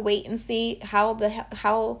just going to wait and see how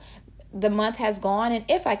the month has gone and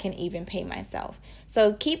if I can even pay myself.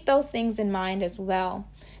 So keep those things in mind as well.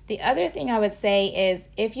 The other thing I would say is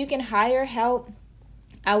if you can hire help,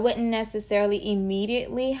 I wouldn't necessarily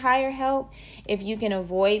immediately hire help. If you can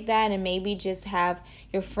avoid that and maybe just have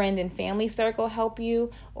your friend and family circle help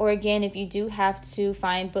you, or again, if you do have to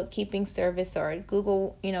find bookkeeping service or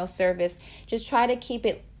Google, service, just try to keep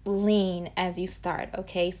it lean as you start,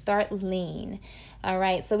 okay? Start lean. All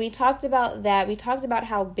right, so we talked about that. We talked about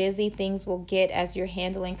how busy things will get as you're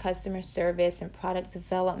handling customer service and product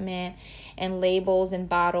development and labels and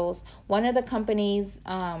bottles. One of the companies,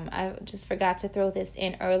 I just forgot to throw this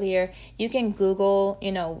in earlier, you can Google,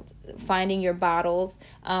 finding your bottles,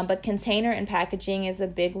 but container and packaging is a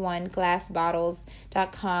big one.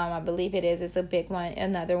 Glassbottles.com, I believe it is a big one,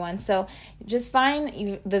 another one. So just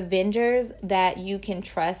find the vendors that you can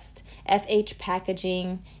trust. FH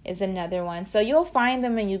Packaging is another one. So you'll find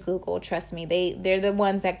them when you Google, trust me. They're the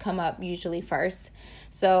ones that come up usually first.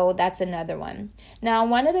 So that's another one. Now,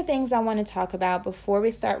 one of the things I want to talk about before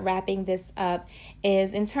we start wrapping this up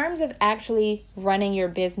is in terms of actually running your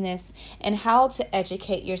business and how to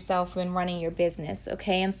educate yourself when running your business,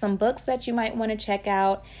 okay? And some books that you might want to check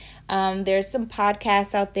out. There's some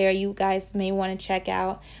podcasts out there you guys may want to check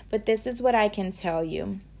out, but this is what I can tell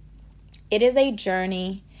you. It is a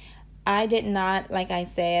journey. I did not, like I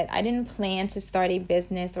said, I didn't plan to start a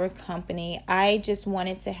business or a company. I just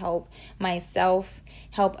wanted to help myself,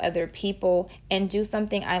 help other people, and do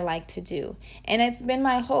something I like to do. And it's been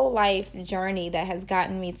my whole life journey that has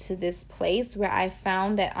gotten me to this place where I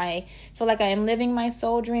found that I feel like I am living my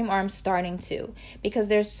soul dream, or I'm starting to, because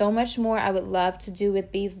there's so much more I would love to do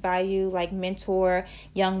with Bees by You, like mentor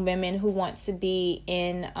young women who want to be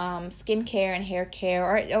in skincare and hair care,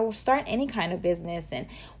 or start any kind of business, and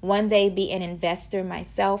one day be an investor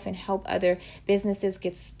myself and help other businesses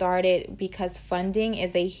get started, because funding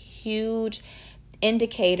is a huge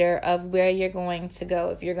indicator of where you're going to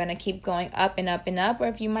go, if you're going to keep going up and up and up, or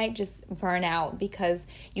if you might just burn out, because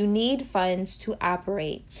you need funds to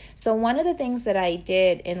operate. So one of the things that I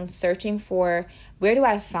did in searching for where do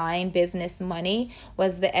I find business money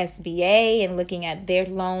was the SBA and looking at their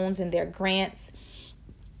loans and their grants.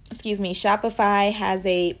 Shopify has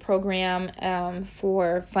a program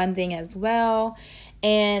for funding as well.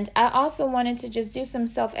 And I also wanted to just do some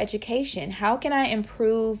self-education. How can I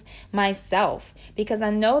improve myself? Because I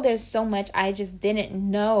know there's so much I just didn't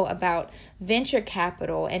know about venture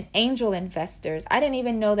capital and angel investors. I didn't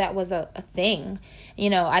even know that was a thing.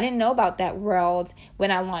 I didn't know about that world when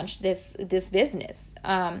I launched this business.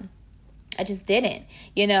 I just didn't.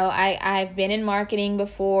 I've been in marketing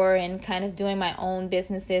before and kind of doing my own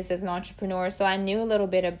businesses as an entrepreneur. So I knew a little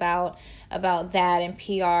bit about that and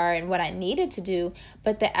PR and what I needed to do.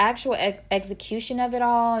 But the actual execution of it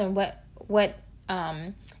all and what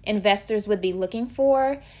investors would be looking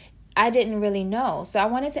for, I didn't really know. So I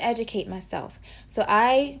wanted to educate myself. So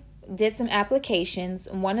I did some applications.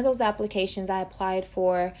 One of those applications I applied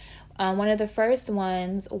for, one of the first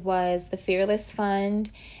ones was the Fearless Fund,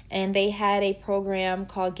 and they had a program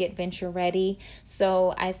called Get Venture Ready.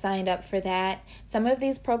 So I signed up for that. Some of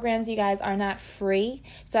these programs, you guys, are not free.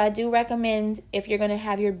 So I do recommend, if you're going to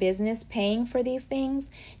have your business paying for these things,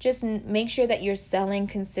 just make sure that you're selling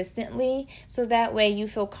consistently. So that way you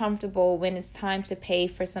feel comfortable when it's time to pay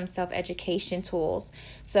for some self-education tools.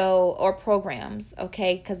 Or programs,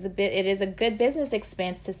 okay? Because it is a good business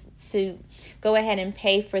expense to go ahead and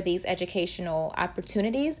pay for these educational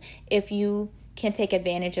opportunities if you can take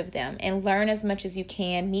advantage of them and learn as much as you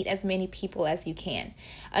can, meet as many people as you can.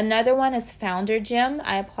 Another one is Founder Gym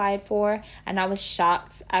I applied for, and I was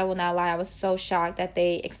shocked. I will not lie. I was so shocked that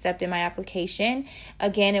they accepted my application.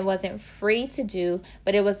 Again, it wasn't free to do,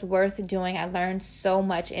 but it was worth doing. I learned so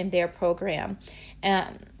much in their program.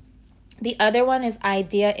 The other one is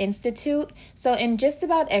Idea Institute. So in just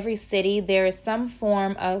about every city, there is some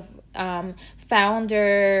form of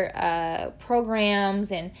founder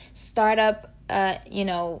programs and startup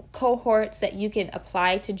cohorts that you can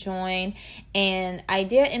apply to join. And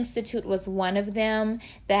Idea Institute was one of them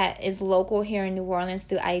that is local here in New Orleans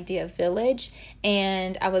through Idea Village.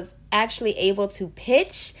 And I was actually able to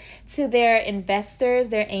pitch to their investors,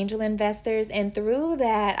 their angel investors. And through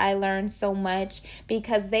that, I learned so much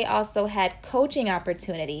because they also had coaching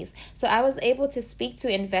opportunities. So I was able to speak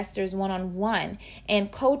to investors one-on-one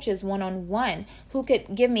and coaches one-on-one who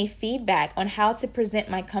could give me feedback on how to present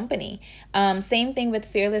my company. Same thing with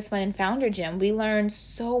Fearless Fund and Founder Gym. We learned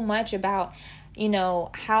so much about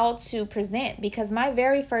how to present, because my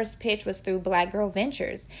very first pitch was through Black Girl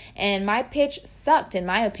Ventures, and my pitch sucked in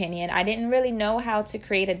my opinion. I didn't really know how to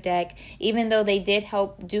create a deck. Even though they did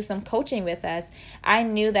help do some coaching with us, I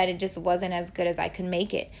knew that it just wasn't as good as I could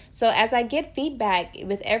make it. So as I get feedback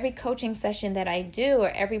with every coaching session that I do or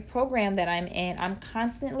every program that I'm in, I'm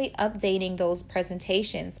constantly updating those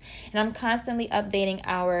presentations, and I'm constantly updating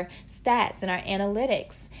our stats and our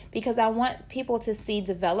analytics, because I want people to see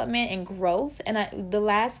development and growth. And the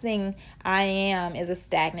last thing I am is a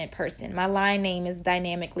stagnant person. My line name is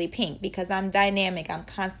Dynamically Pink because I'm dynamic. I'm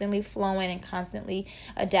constantly flowing and constantly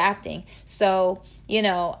adapting. So,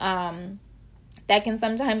 that can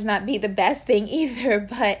sometimes not be the best thing either,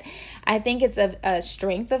 but I think it's a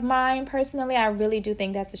strength of mine personally. I really do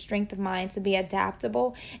think that's a strength of mine, to be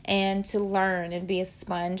adaptable and to learn and be a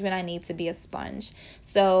sponge when I need to be a sponge.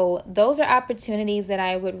 So those are opportunities that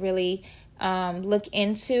I would really look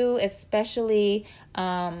into, especially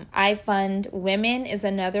I Fund Women is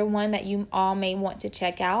another one that you all may want to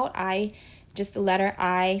check out. Just the letter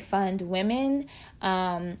I Fund Women.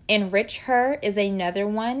 Enrich Her is another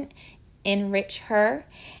one. Enrich Her.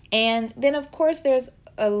 And then of course there's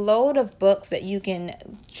a load of books that you can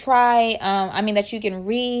try, that you can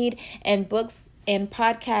read, and books and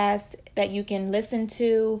podcasts that you can listen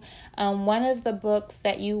to. One of the books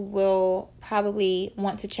that you will probably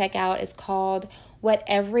want to check out is called What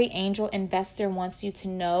Every Angel Investor Wants You to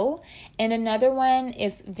Know. And another one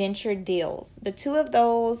is Venture Deals. The two of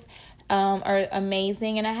those are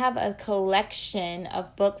amazing. And I have a collection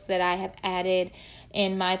of books that I have added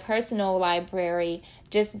in my personal library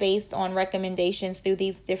just based on recommendations through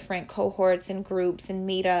these different cohorts and groups and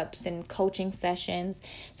meetups and coaching sessions.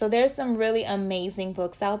 So there's some really amazing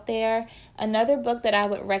books out there. Another book that I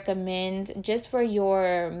would recommend just for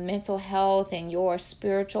your mental health and your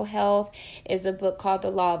spiritual health is a book called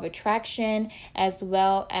The Law of Attraction, as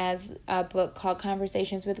well as a book called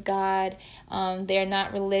Conversations with God. They're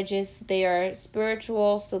not religious, they are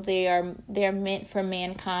spiritual, so they're meant for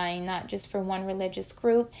mankind, not just for one religious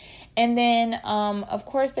group. And then of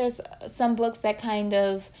course there's some books that kind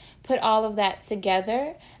of put all of that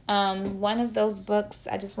together. One of those books,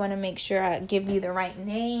 I just want to make sure I give you the right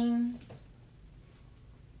name.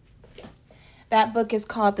 That book is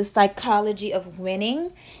called The Psychology of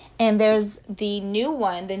Winning. And there's the new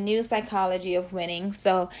one, The New Psychology of Winning.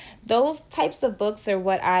 So those types of books are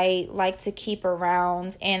what I like to keep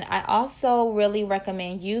around. And I also really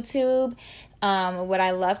recommend YouTube. What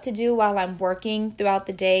I love to do while I'm working throughout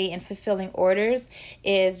the day and fulfilling orders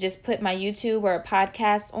is just put my YouTube or a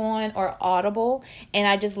podcast on or Audible, and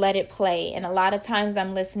I just let it play. And a lot of times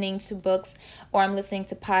I'm listening to books or I'm listening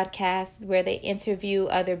to podcasts where they interview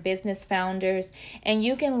other business founders, and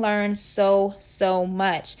you can learn so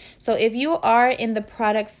much. So if you are in the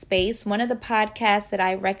product space, one of the podcasts that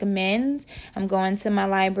I recommend, I'm going to my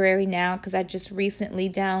library now because I just recently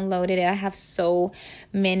downloaded it. I have so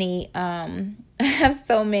many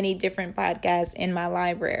different podcasts in my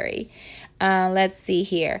library. Let's see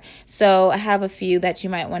here. So I have a few that you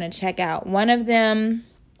might want to check out. One of them,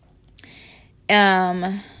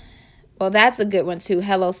 well, that's a good one too.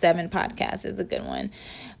 Hello 7 podcast is a good one.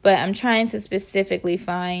 But I'm trying to specifically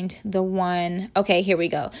find the one. Okay, here we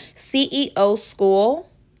go. CEO School.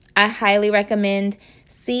 I highly recommend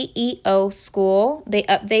CEO School. They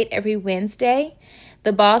update every Wednesday.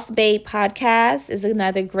 The Boss Babe podcast is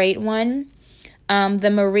another great one.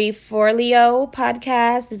 The Marie Forleo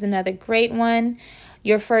podcast is another great one.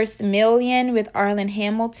 Your First Million with Arlen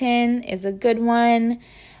Hamilton is a good one.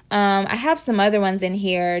 I have some other ones in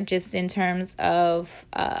here just in terms of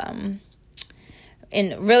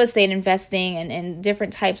in real estate investing and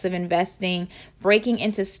different types of investing. Breaking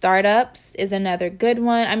into Startups is another good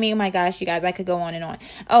one. I mean, my gosh, you guys, I could go on and on.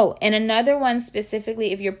 Oh, and another one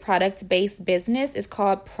specifically if you're product-based business is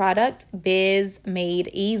called Product Biz Made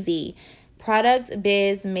Easy. Product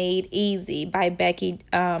Biz Made Easy by Becky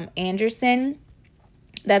Anderson.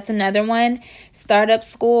 That's another one. Startup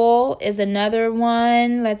School is another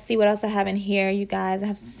one. Let's see what else I have in here, you guys. I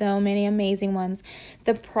have so many amazing ones.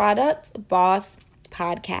 The Product Boss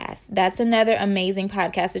podcast. That's another amazing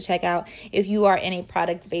podcast to check out if you are in a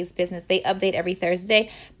product-based business. They update every Thursday.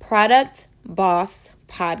 Product Boss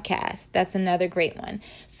podcast. That's another great one.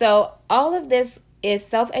 So all of this is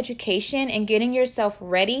self-education and getting yourself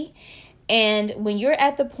ready. And when you're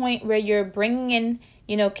at the point where you're bringing in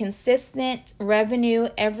consistent revenue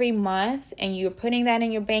every month and you're putting that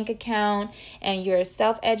in your bank account and you're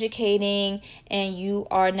self-educating and you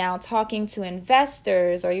are now talking to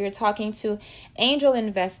investors or you're talking to angel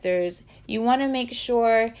investors, you want to make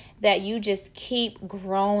sure that you just keep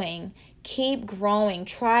growing. Keep growing.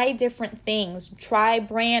 Try different things. Try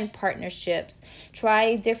brand partnerships.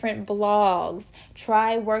 Try different blogs.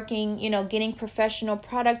 Try working, getting professional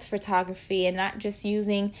product photography and not just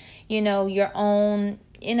using, your own,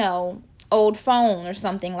 old phone or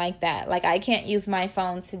something like that. Like I can't use my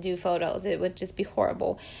phone to do photos. It would just be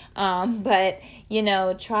horrible. But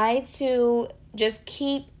try to just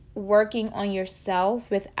keep working on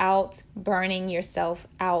yourself without burning yourself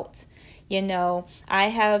out. I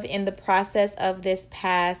have in the process of this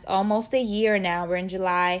past almost a year now, we're in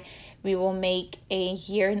July, we will make a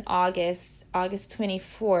year in August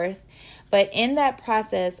 24th. But in that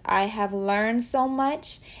process, I have learned so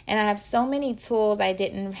much and I have so many tools I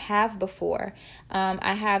didn't have before.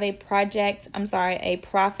 I have a profit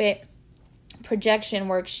projection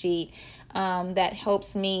worksheet that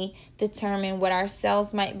helps me determine what our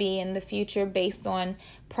sales might be in the future based on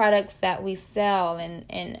products that we sell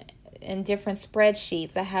and different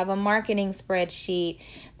spreadsheets. I have a marketing spreadsheet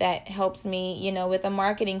that helps me, with a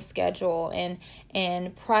marketing schedule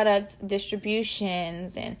and product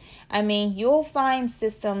distributions. And I mean, you'll find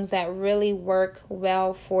systems that really work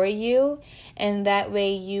well for you. And that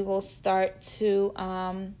way you will start to,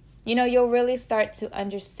 you'll really start to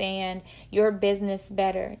understand your business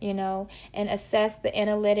better, and assess the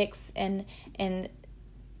analytics and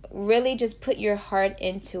really just put your heart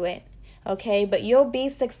into it. Okay, but you'll be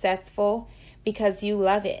successful because you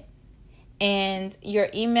love it. And your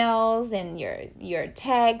emails and your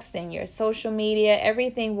texts and your social media,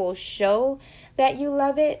 everything will show that you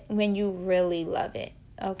love it when you really love it.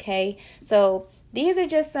 Okay, so these are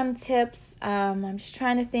just some tips. I'm just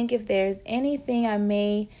trying to think if there's anything I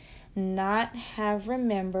may not have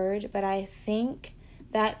remembered, but I think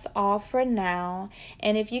that's all for now.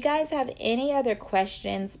 And if you guys have any other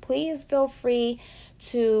questions, please feel free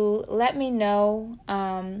to let me know.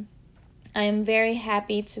 I am very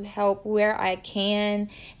happy to help where I can.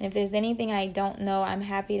 And if there's anything I don't know, I'm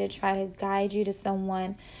happy to try to guide you to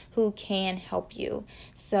someone who can help you.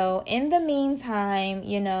 So in the meantime,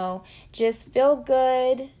 just feel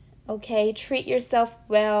good. Okay, treat yourself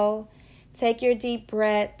well. Take your deep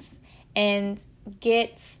breaths and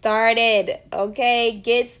get started. Okay,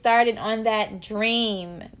 get started on that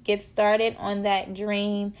dream. Get started on that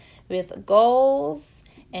dream with goals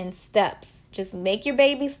and steps. Just make your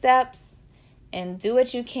baby steps and do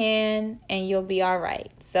what you can, and you'll be all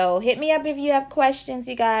right. So hit me up if you have questions,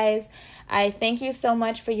 you guys. I thank you so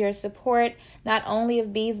much for your support, not only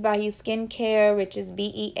of Bees by You Skincare, which is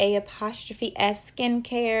BEA'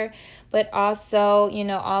 skincare, but also,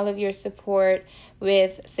 all of your support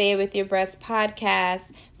with Say It With Your Breast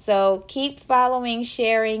podcast. So keep following,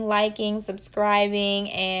 sharing, liking, subscribing,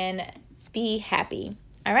 and be happy.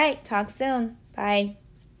 All right, talk soon. Bye.